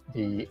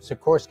 the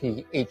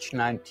Sikorsky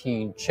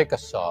H-19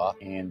 Chickasaw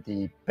and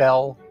the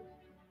Bell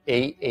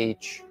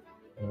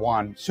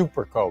AH-1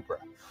 Super Cobra.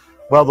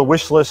 Well, the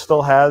wish list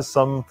still has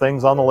some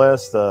things on the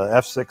list. The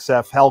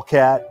F6F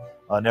Hellcat,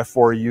 an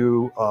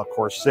F4U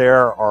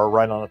Corsair are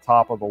right on the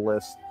top of the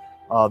list.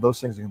 Those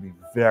things are going to be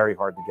very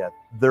hard to get.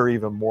 They're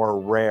even more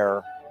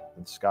rare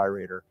than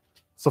Skyraider.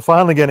 So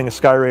finally getting a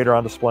Skyraider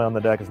on display on the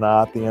deck is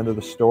not the end of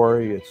the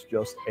story. It's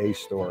just a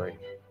story.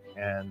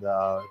 And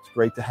it's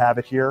great to have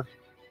it here.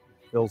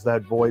 It fills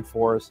that void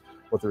for us,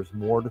 but there's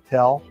more to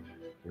tell.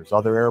 There's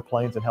other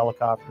airplanes and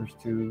helicopters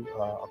to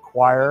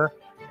acquire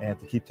and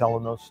to keep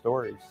telling those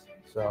stories.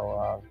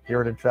 So here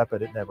at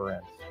Intrepid, it never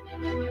ends.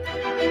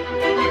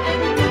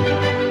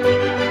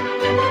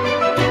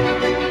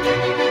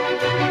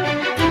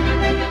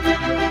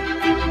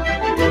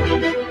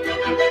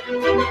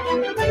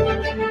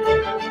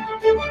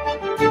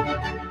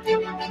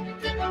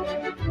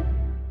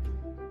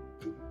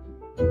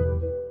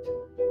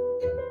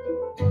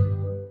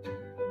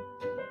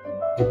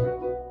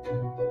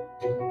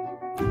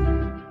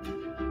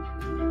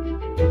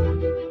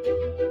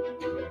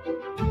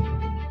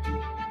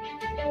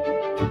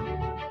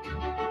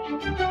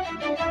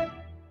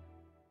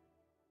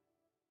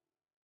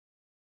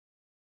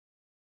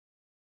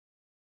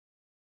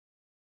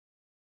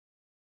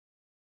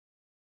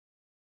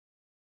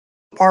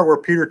 Part where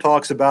Peter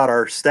talks about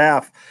our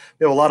staff.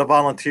 We have a lot of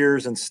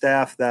volunteers and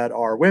staff that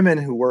are women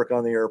who work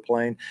on the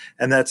airplane,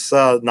 and that's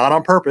not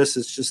on purpose.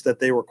 It's just that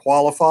they were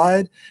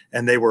qualified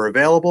and they were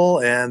available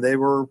and they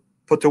were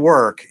put to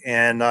work.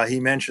 And he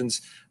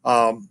mentions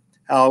how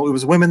it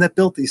was women that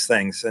built these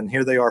things, and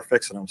here they are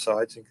fixing them. So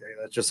I think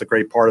that's just a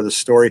great part of the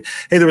story.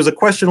 Hey, there was a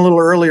question a little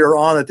earlier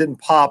on that didn't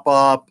pop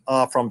up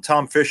from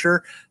Tom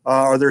Fisher.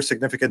 Are there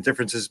significant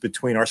differences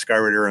between our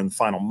Skyraider and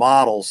final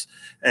models?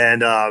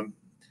 And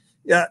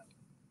yeah.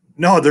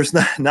 No, there's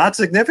not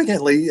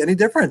significantly any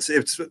difference.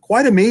 It's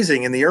quite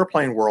amazing in the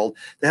airplane world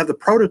to have the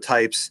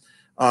prototypes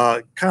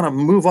kind of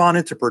move on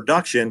into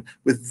production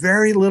with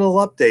very little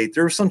update.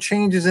 There were some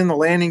changes in the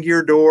landing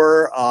gear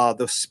door,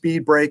 the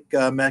speed brake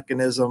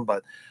mechanism,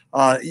 but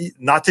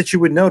not that you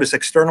would notice.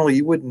 Externally,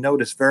 you wouldn't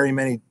notice very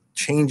many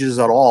changes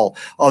at all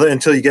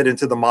until you get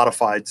into the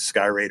modified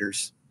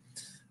Skyraiders.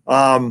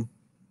 What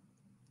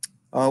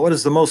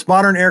is the most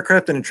modern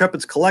aircraft in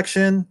Intrepid's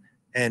collection?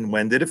 And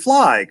when did it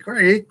fly?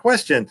 Great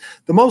question.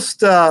 The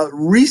most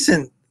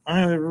recent,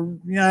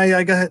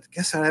 I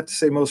guess I'd have to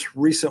say most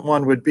recent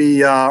one would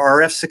be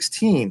our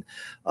F-16.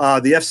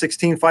 The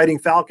F-16 Fighting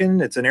Falcon.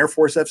 It's an Air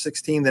Force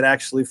F-16 that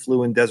actually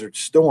flew in Desert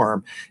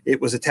Storm. It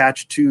was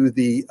attached to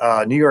the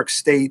New York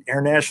State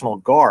Air National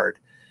Guard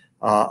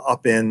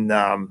up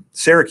in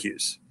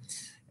Syracuse.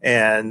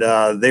 And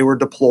they were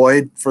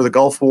deployed for the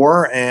Gulf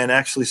War and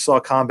actually saw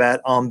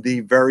combat on the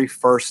very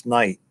first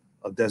night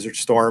of Desert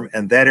Storm,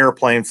 and that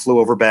airplane flew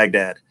over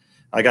Baghdad.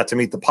 I got to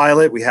meet the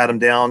pilot. We had him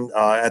down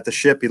at the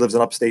ship. He lives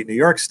in upstate New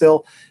York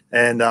still,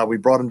 and we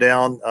brought him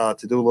down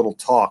to do a little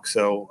talk.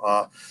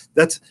 So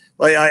that's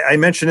like I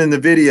mentioned in the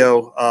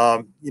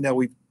video.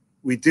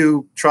 We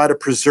do try to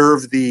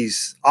preserve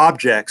these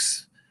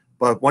objects,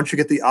 but once you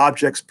get the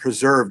objects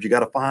preserved, you got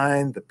to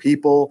find the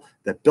people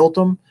that built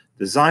them,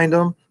 designed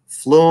them,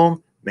 flew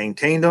them,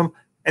 maintained them.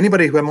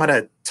 Anybody who might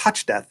have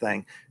touched that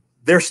thing,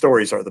 their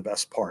stories are the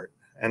best part.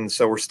 And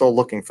so we're still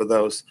looking for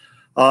those.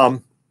 We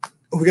got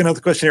another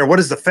question here. What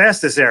is the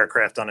fastest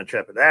aircraft on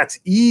Intrepid? That's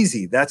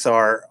easy. That's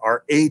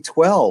our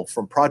A-12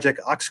 from Project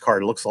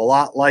Oxcart. It looks a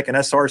lot like an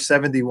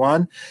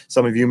SR-71.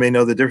 Some of you may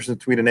know the difference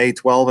between an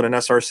A-12 and an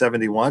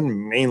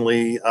SR-71.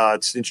 Mainly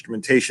it's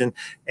instrumentation,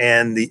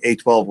 and the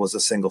A-12 was a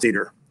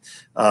single-seater.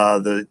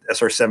 The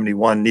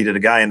SR-71 needed a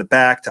guy in the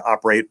back to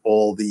operate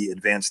all the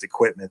advanced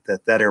equipment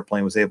that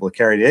airplane was able to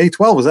carry. The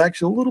A-12 was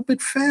actually a little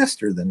bit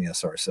faster than the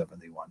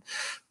SR-71.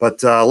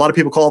 But a lot of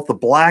people call it the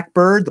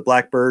Blackbird. The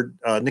Blackbird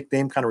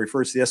nickname kind of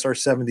refers to the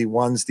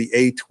SR-71s, the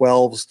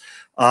A-12s.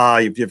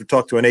 If you ever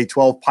talked to an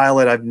A-12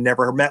 pilot, I've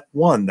never met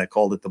one that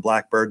called it the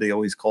Blackbird. They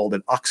always called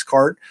it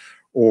Oxcart,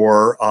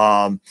 or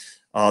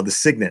the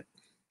Signet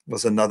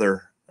was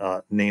another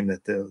name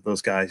that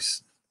those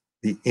guys,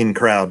 the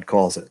in-crowd,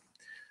 calls it.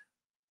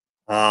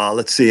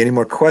 Let's see, any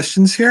more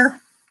questions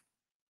here?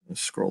 Let's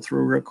scroll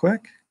through real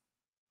quick.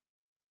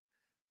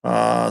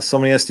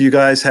 Somebody asked, do you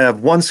guys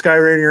have one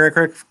Skyraider in your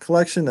aircraft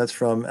collection? That's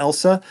from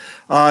Elsa.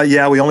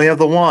 Yeah, we only have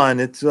the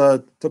one. It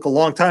took a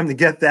long time to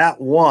get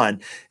that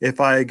one. If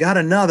I got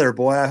another,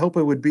 boy, I hope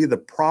it would be the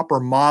proper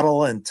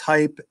model and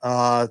type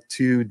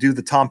to do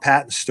the Tom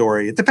Patton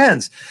story. It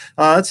depends.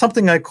 It's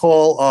something I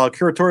call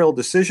curatorial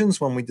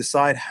decisions when we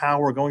decide how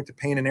we're going to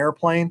paint an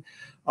airplane.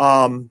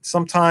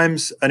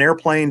 Sometimes an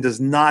airplane does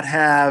not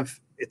have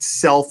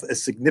itself a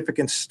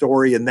significant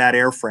story in that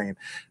airframe.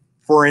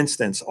 For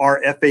instance,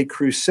 our F-8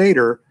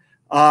 Crusader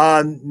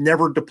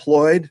never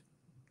deployed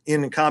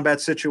in a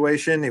combat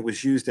situation. It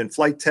was used in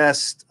flight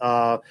tests.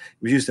 It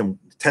was used in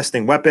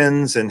testing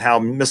weapons and how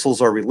missiles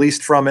are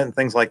released from it and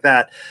things like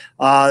that.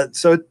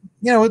 So,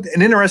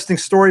 an interesting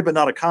story, but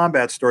not a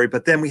combat story.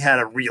 But then we had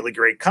a really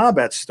great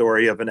combat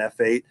story of an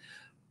F-8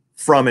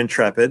 from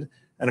Intrepid.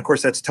 And of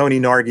course, that's Tony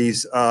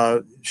Nargi's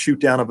shoot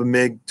down of a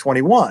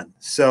MiG-21.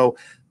 So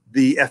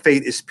the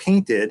F-8 is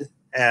painted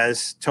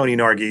as Tony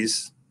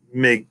Nargi's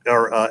MiG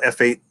or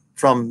F-8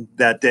 from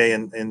that day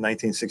in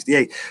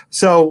 1968.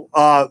 So,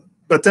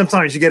 but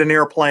sometimes you get an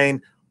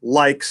airplane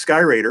like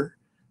Skyraider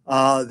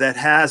that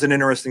has an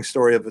interesting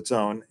story of its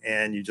own,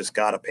 and you just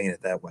got to paint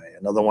it that way.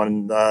 Another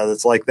one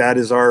that's like that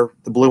is the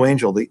Blue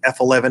Angel. The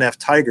F-11F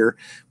Tiger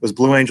was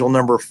Blue Angel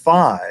number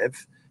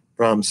 5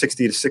 from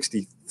 60 to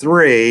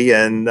 63,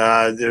 and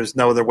there's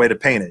no other way to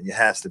paint it. It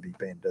has to be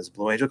painted as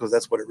Blue Angel because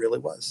that's what it really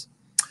was.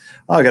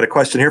 I got a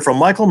question here from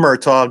Michael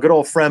Murtaugh, good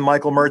old friend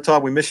Michael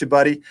Murtaugh. We miss you,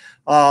 buddy.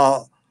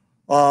 All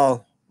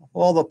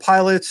the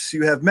pilots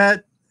you have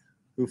met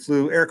who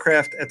flew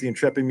aircraft at the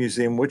Intrepid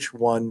Museum, which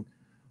one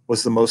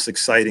was the most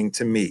exciting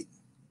to meet?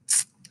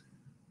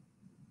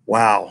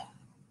 Wow,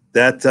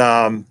 that's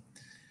a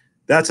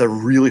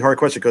really hard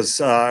question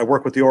because I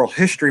work with the oral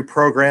history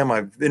program.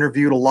 I've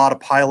interviewed a lot of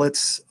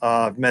pilots.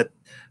 I've met,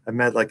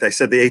 like I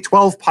said, the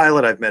A-12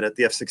 pilot. I've met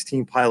the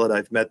F-16 pilot.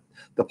 I've met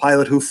the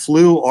pilot who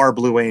flew our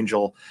Blue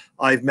Angel.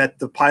 I've met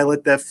the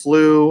pilot that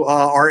flew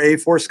our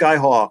A-4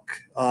 Skyhawk.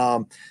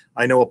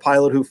 I know a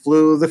pilot who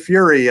flew the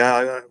Fury.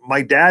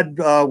 My dad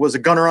was a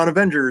gunner on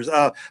Avengers.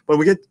 But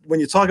when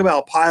you talk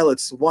about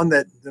pilots, one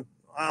that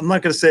I'm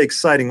not going to say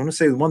exciting, I'm going to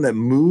say the one that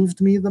moved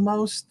me the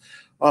most.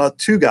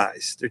 Two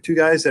guys. They're two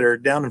guys that are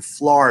down in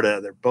Florida.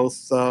 They're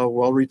both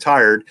well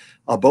retired.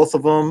 Both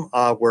of them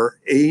were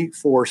A-4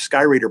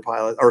 Skyraider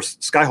pilots or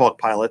Skyhawk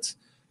pilots,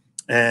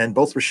 and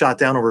both were shot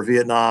down over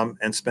Vietnam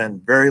and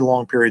spent very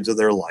long periods of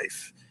their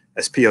life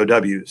as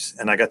POWs.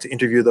 And I got to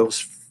interview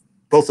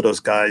both of those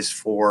guys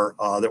for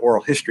the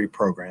oral history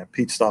program,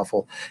 Pete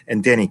Stoffel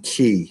and Danny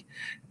Key.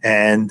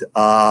 And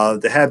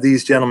to have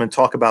these gentlemen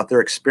talk about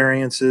their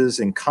experiences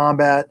in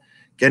combat,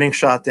 getting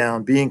shot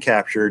down, being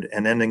captured,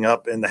 and ending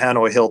up in the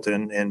Hanoi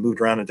Hilton and moved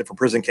around in different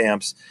prison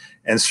camps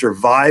and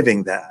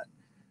surviving that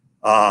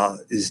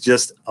is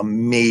just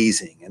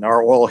amazing. In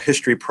our oral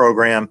history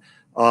program,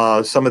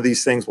 some of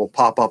these things will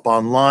pop up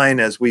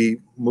online as we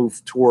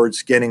move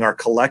towards getting our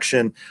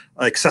collection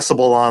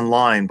accessible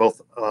online,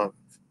 both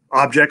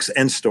objects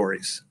and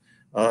stories.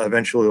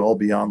 Eventually will all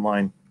be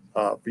online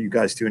for you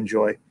guys to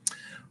enjoy.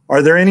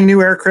 Are there any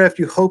new aircraft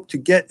you hope to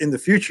get in the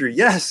future?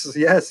 Yes.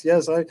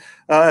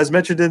 As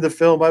mentioned in the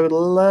film, I would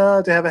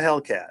love to have a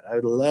Hellcat. I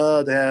would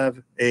love to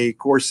have a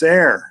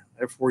Corsair,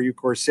 F4U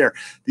Corsair.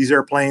 These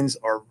airplanes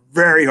are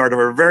very hard,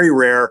 they're very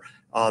rare.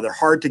 They're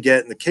hard to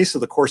get. In the case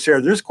of the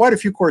Corsair, there's quite a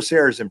few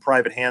Corsairs in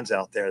private hands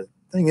out there. The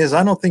thing is,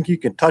 I don't think you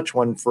can touch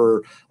one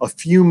for a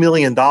few $1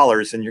 million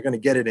and you're going to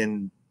get it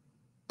in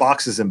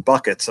boxes and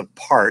buckets of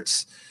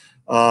parts.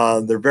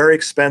 They're very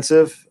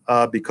expensive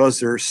because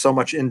there's so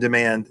much in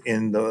demand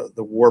in the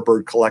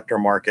warbird collector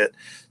market.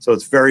 So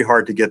it's very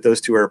hard to get those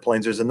two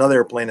airplanes. There's another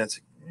airplane that's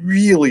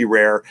really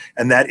rare,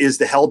 and that is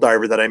the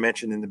Helldiver that I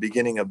mentioned in the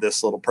beginning of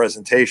this little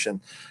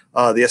presentation.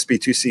 The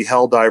SB2C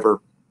Helldiver,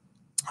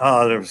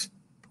 there's,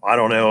 I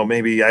don't know,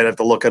 maybe I'd have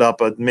to look it up,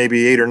 but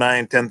maybe 8 or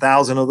 9,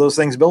 10,000 of those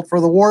things built for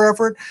the war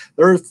effort.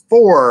 There are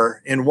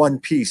 4 in one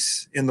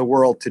piece in the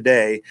world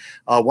today.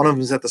 One of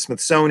them is at the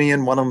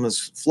Smithsonian. One of them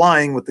is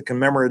flying with the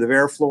Commemorative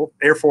Air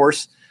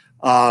Force.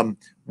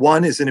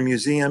 One is in a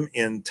museum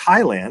in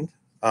Thailand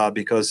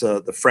because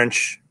the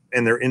French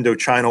in their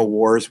Indochina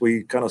wars,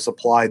 we kind of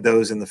supplied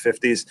those in the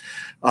 50s.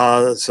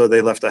 So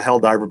they left a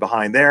Helldiver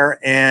behind there.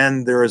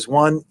 And there is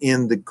one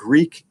in the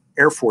Greek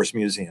Air Force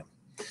Museum.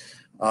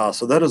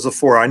 So that is the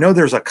 4. I know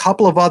there's a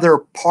couple of other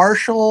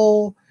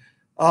partial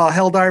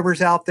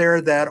Helldivers out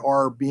there that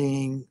are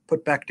being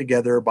put back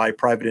together by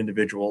private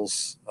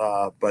individuals,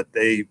 but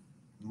they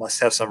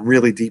must have some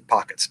really deep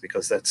pockets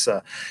because that's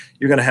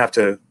you're going to have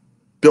to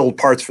build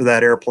parts for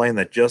that airplane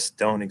that just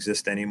don't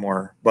exist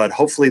anymore. But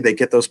hopefully they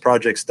get those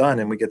projects done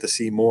and we get to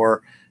see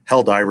more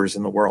Helldivers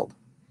in the world.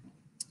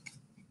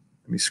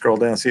 Let me scroll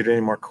down and see if there are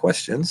any more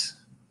questions.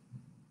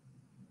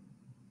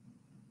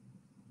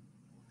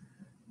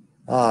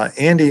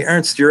 Andy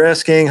Ernst, you're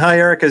asking, hi,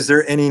 Eric, is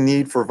there any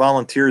need for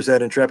volunteers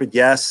at Intrepid?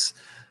 Yes.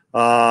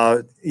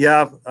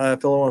 Yeah, I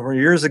filled one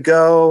years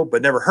ago,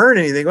 but never heard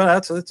anything. Well,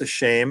 that's a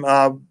shame.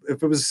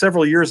 If it was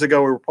several years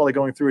ago, we were probably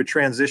going through a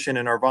transition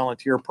in our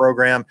volunteer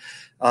program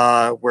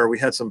where we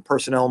had some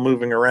personnel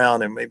moving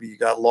around and maybe you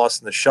got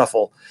lost in the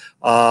shuffle.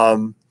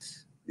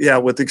 Yeah,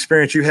 with the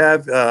experience you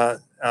have,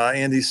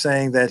 Andy's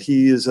saying that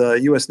he is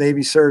U.S.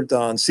 Navy, served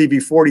on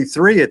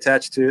CB-43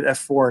 attached to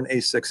F-4 and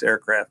A-6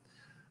 aircraft.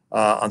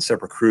 On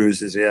separate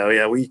cruises.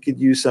 Yeah, we could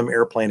use some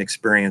airplane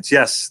experience.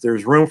 Yes,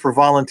 there's room for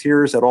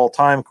volunteers at all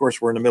time. Of course,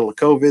 we're in the middle of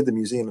COVID. The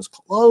museum is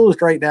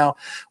closed right now.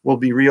 We'll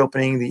be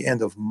reopening the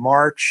end of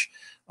March.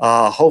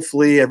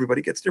 Hopefully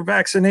everybody gets their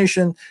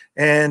vaccination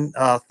and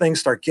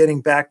things start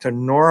getting back to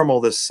normal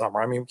this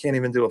summer. I mean, we can't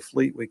even do a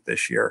Fleet Week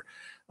this year.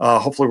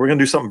 Hopefully we're going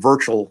to do something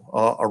virtual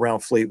around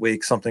Fleet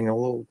Week, something a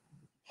little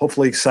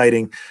hopefully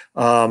exciting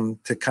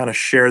to kind of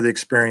share the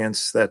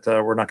experience that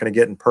we're not going to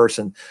get in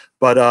person.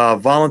 But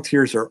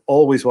volunteers are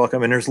always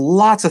welcome, and there's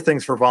lots of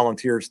things for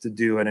volunteers to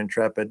do at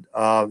Intrepid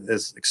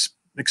as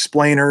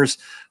explainers.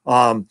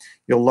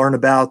 You'll learn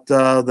about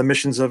the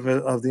missions of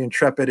the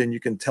Intrepid, and you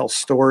can tell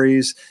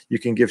stories. You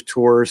can give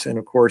tours, and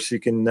of course, you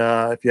can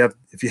if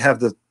you have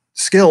the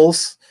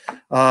skills,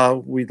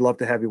 we'd love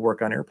to have you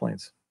work on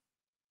airplanes.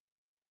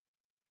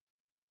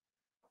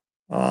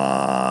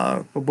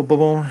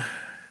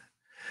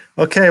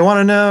 Okay, I want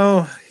to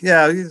know,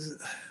 yeah,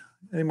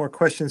 any more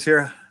questions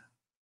here?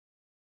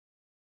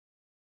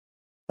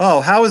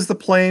 Oh, how is the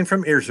plane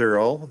from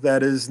Israel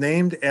that is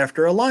named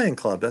after a lion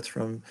club? That's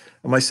from,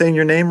 am I saying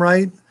your name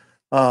right?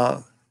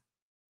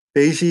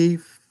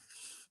 Beji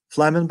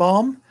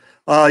Flammenbaum?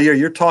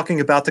 You're talking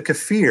about the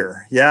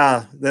Kafir.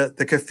 Yeah,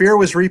 the Kafir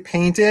was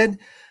repainted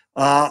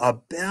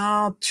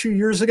about 2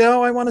 years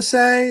ago, I want to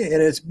say,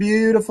 and it's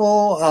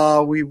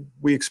beautiful.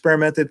 We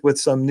experimented with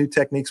some new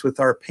techniques with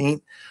our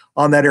paint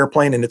on that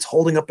airplane, and it's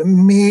holding up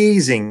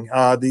amazing.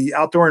 The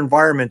outdoor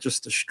environment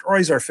just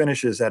destroys our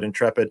finishes at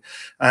Intrepid,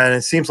 and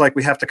it seems like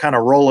we have to kind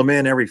of roll them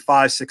in every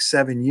 5, 6,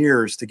 7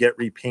 years to get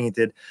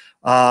repainted.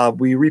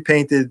 We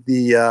repainted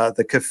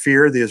the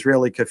Kafir, the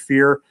Israeli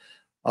Kafir,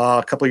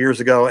 a couple of years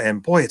ago,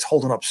 and boy, it's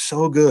holding up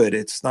so good.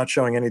 It's not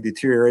showing any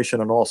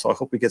deterioration at all. So I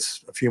hope we get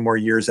a few more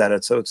years at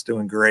it. So it's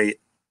doing great.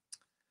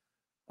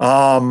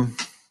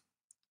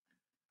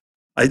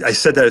 I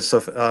said that. So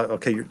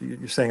okay,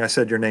 you're saying I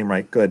said your name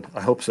right. Good.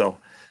 I hope so.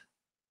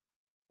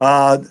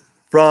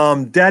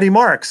 From Daddy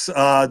Marks,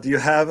 do you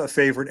have a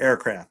favorite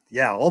aircraft?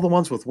 Yeah, all the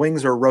ones with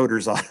wings or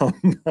rotors on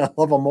them. I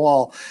love them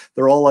all.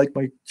 They're all like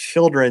my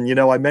children. You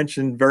know, I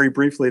mentioned very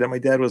briefly that my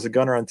dad was a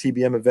gunner on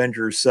TBM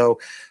Avengers. So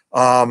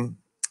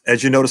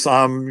as you notice,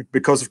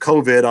 because of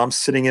COVID, I'm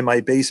sitting in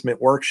my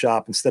basement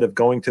workshop instead of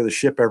going to the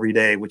ship every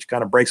day, which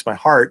kind of breaks my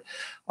heart.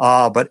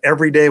 But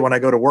every day when I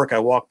go to work, I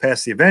walk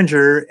past the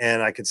Avenger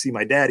and I can see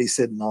my daddy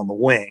sitting on the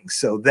wing.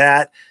 So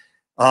that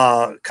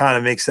kind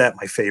of makes that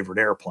my favorite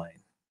airplane,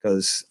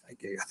 because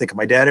I think of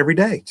my dad every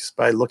day just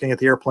by looking at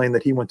the airplane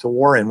that he went to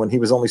war in when he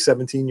was only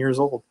 17 years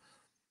old.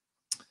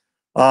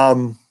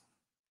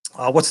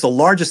 What's the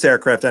largest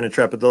aircraft on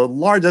Intrepid?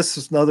 This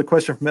is another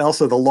question from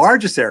Elsa. The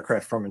largest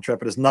aircraft from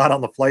Intrepid is not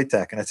on the flight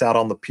deck, and it's out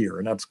on the pier.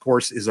 And that, of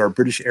course, is our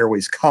British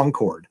Airways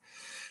Concorde.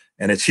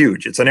 And it's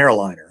huge. It's an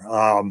airliner.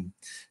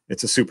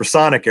 It's a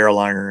supersonic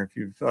airliner. If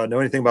you know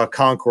anything about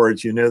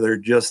Concordes, you know they're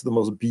just the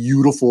most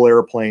beautiful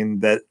airplane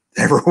that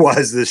ever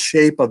was. The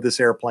shape of this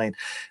airplane,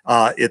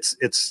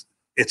 it's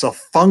a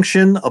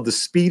function of the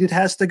speed it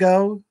has to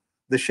go,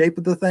 the shape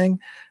of the thing,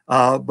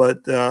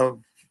 but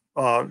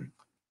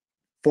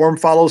form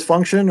follows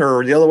function,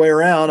 or the other way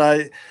around.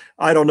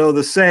 I don't know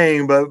the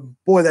saying, but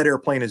boy, that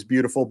airplane is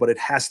beautiful, but it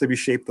has to be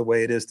shaped the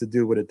way it is to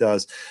do what it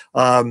does.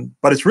 But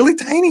it's really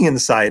tiny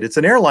inside. It's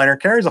an airliner,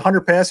 carries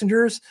 100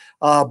 passengers,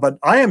 but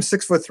I am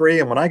 6'3",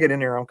 and when I get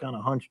in there, I'm kind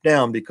of hunched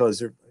down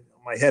because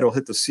my head will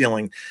hit the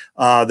ceiling.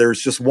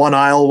 There's just one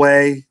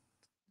aisleway,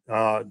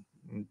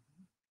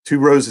 2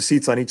 rows of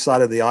seats on each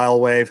side of the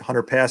aisleway,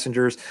 100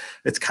 passengers.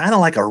 It's kind of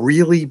like a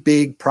really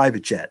big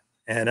private jet.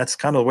 And that's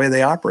kind of the way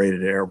they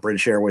operated at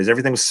British Airways.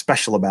 Everything was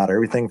special about it.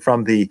 Everything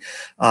from the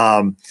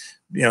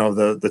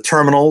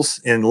terminals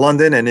in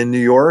London and in New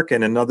York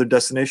and in other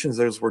destinations,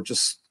 those were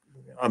just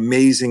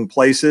amazing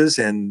places.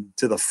 And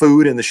to the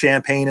food and the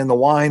champagne and the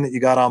wine that you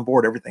got on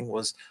board, everything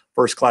was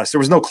first class. There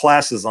was no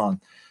classes on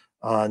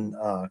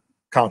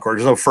Concorde.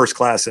 There's no first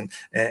class and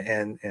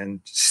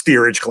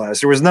steerage class.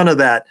 There was none of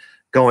that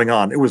going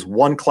on. It was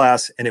one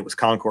class, and it was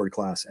Concorde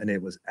class, and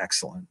it was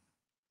excellent.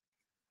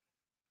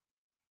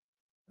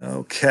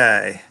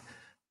 Okay.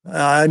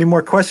 Any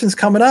more questions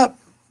coming up?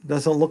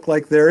 Doesn't look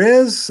like there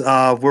is.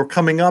 We're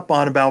coming up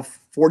on about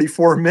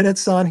 44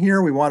 minutes on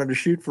here. We wanted to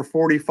shoot for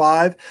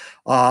 45.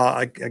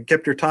 I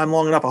kept your time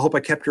long enough. I hope I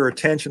kept your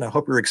attention. I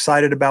hope you're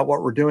excited about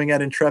what we're doing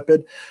at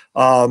Intrepid.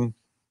 Yeah,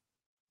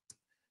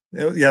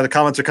 the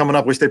comments are coming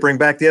up. Wish they bring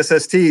back the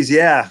SSTs.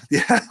 Yeah,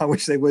 I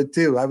wish they would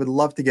too. I would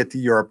love to get to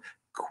Europe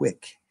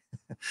quick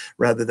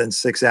rather than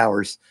 6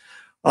 hours.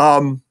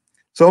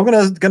 So I'm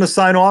gonna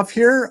sign off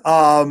here.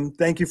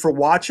 Thank you for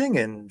watching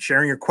and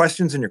sharing your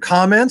questions and your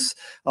comments.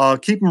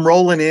 Keep them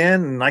rolling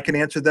in, and I can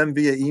answer them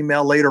via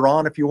email later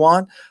on if you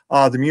want.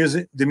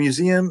 The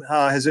museum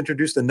has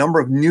introduced a number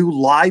of new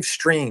live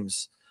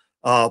streams.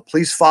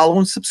 Please follow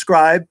and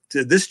subscribe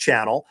to this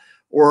channel,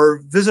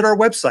 or visit our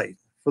website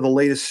for the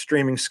latest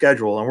streaming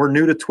schedule. And we're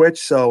new to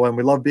Twitch, and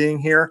we love being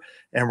here.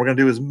 And we're going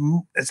to do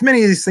as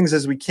many of these things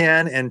as we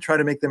can and try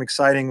to make them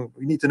exciting.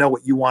 We need to know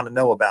what you want to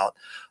know about.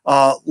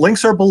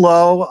 Links are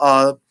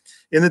below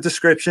in the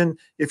description.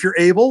 If you're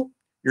able,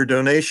 your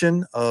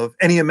donation of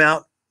any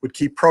amount would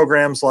keep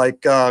programs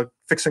like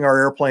fixing our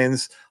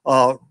airplanes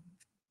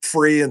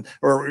free,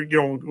 or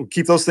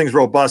keep those things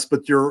robust.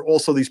 But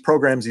these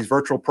programs, these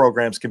virtual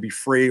programs, can be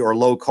free or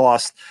low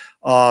cost.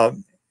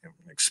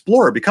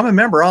 Explore, become a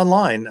member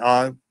online.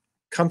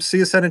 come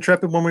see us at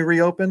Intrepid when we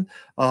reopen.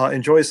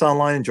 Enjoy us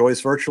online, enjoy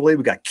us virtually.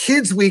 We got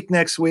Kids Week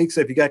next week.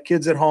 So if you got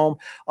kids at home,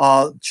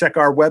 check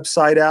our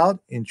website out,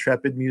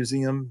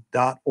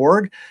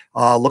 intrepidmuseum.org.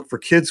 Look for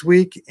Kids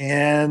Week,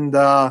 and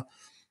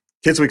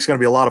Kids Week's going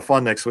to be a lot of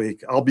fun next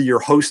week. I'll be your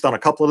host on a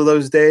couple of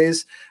those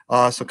days.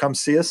 So come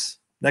see us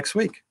next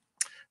week.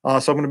 So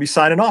I'm going to be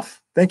signing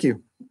off. Thank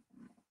you.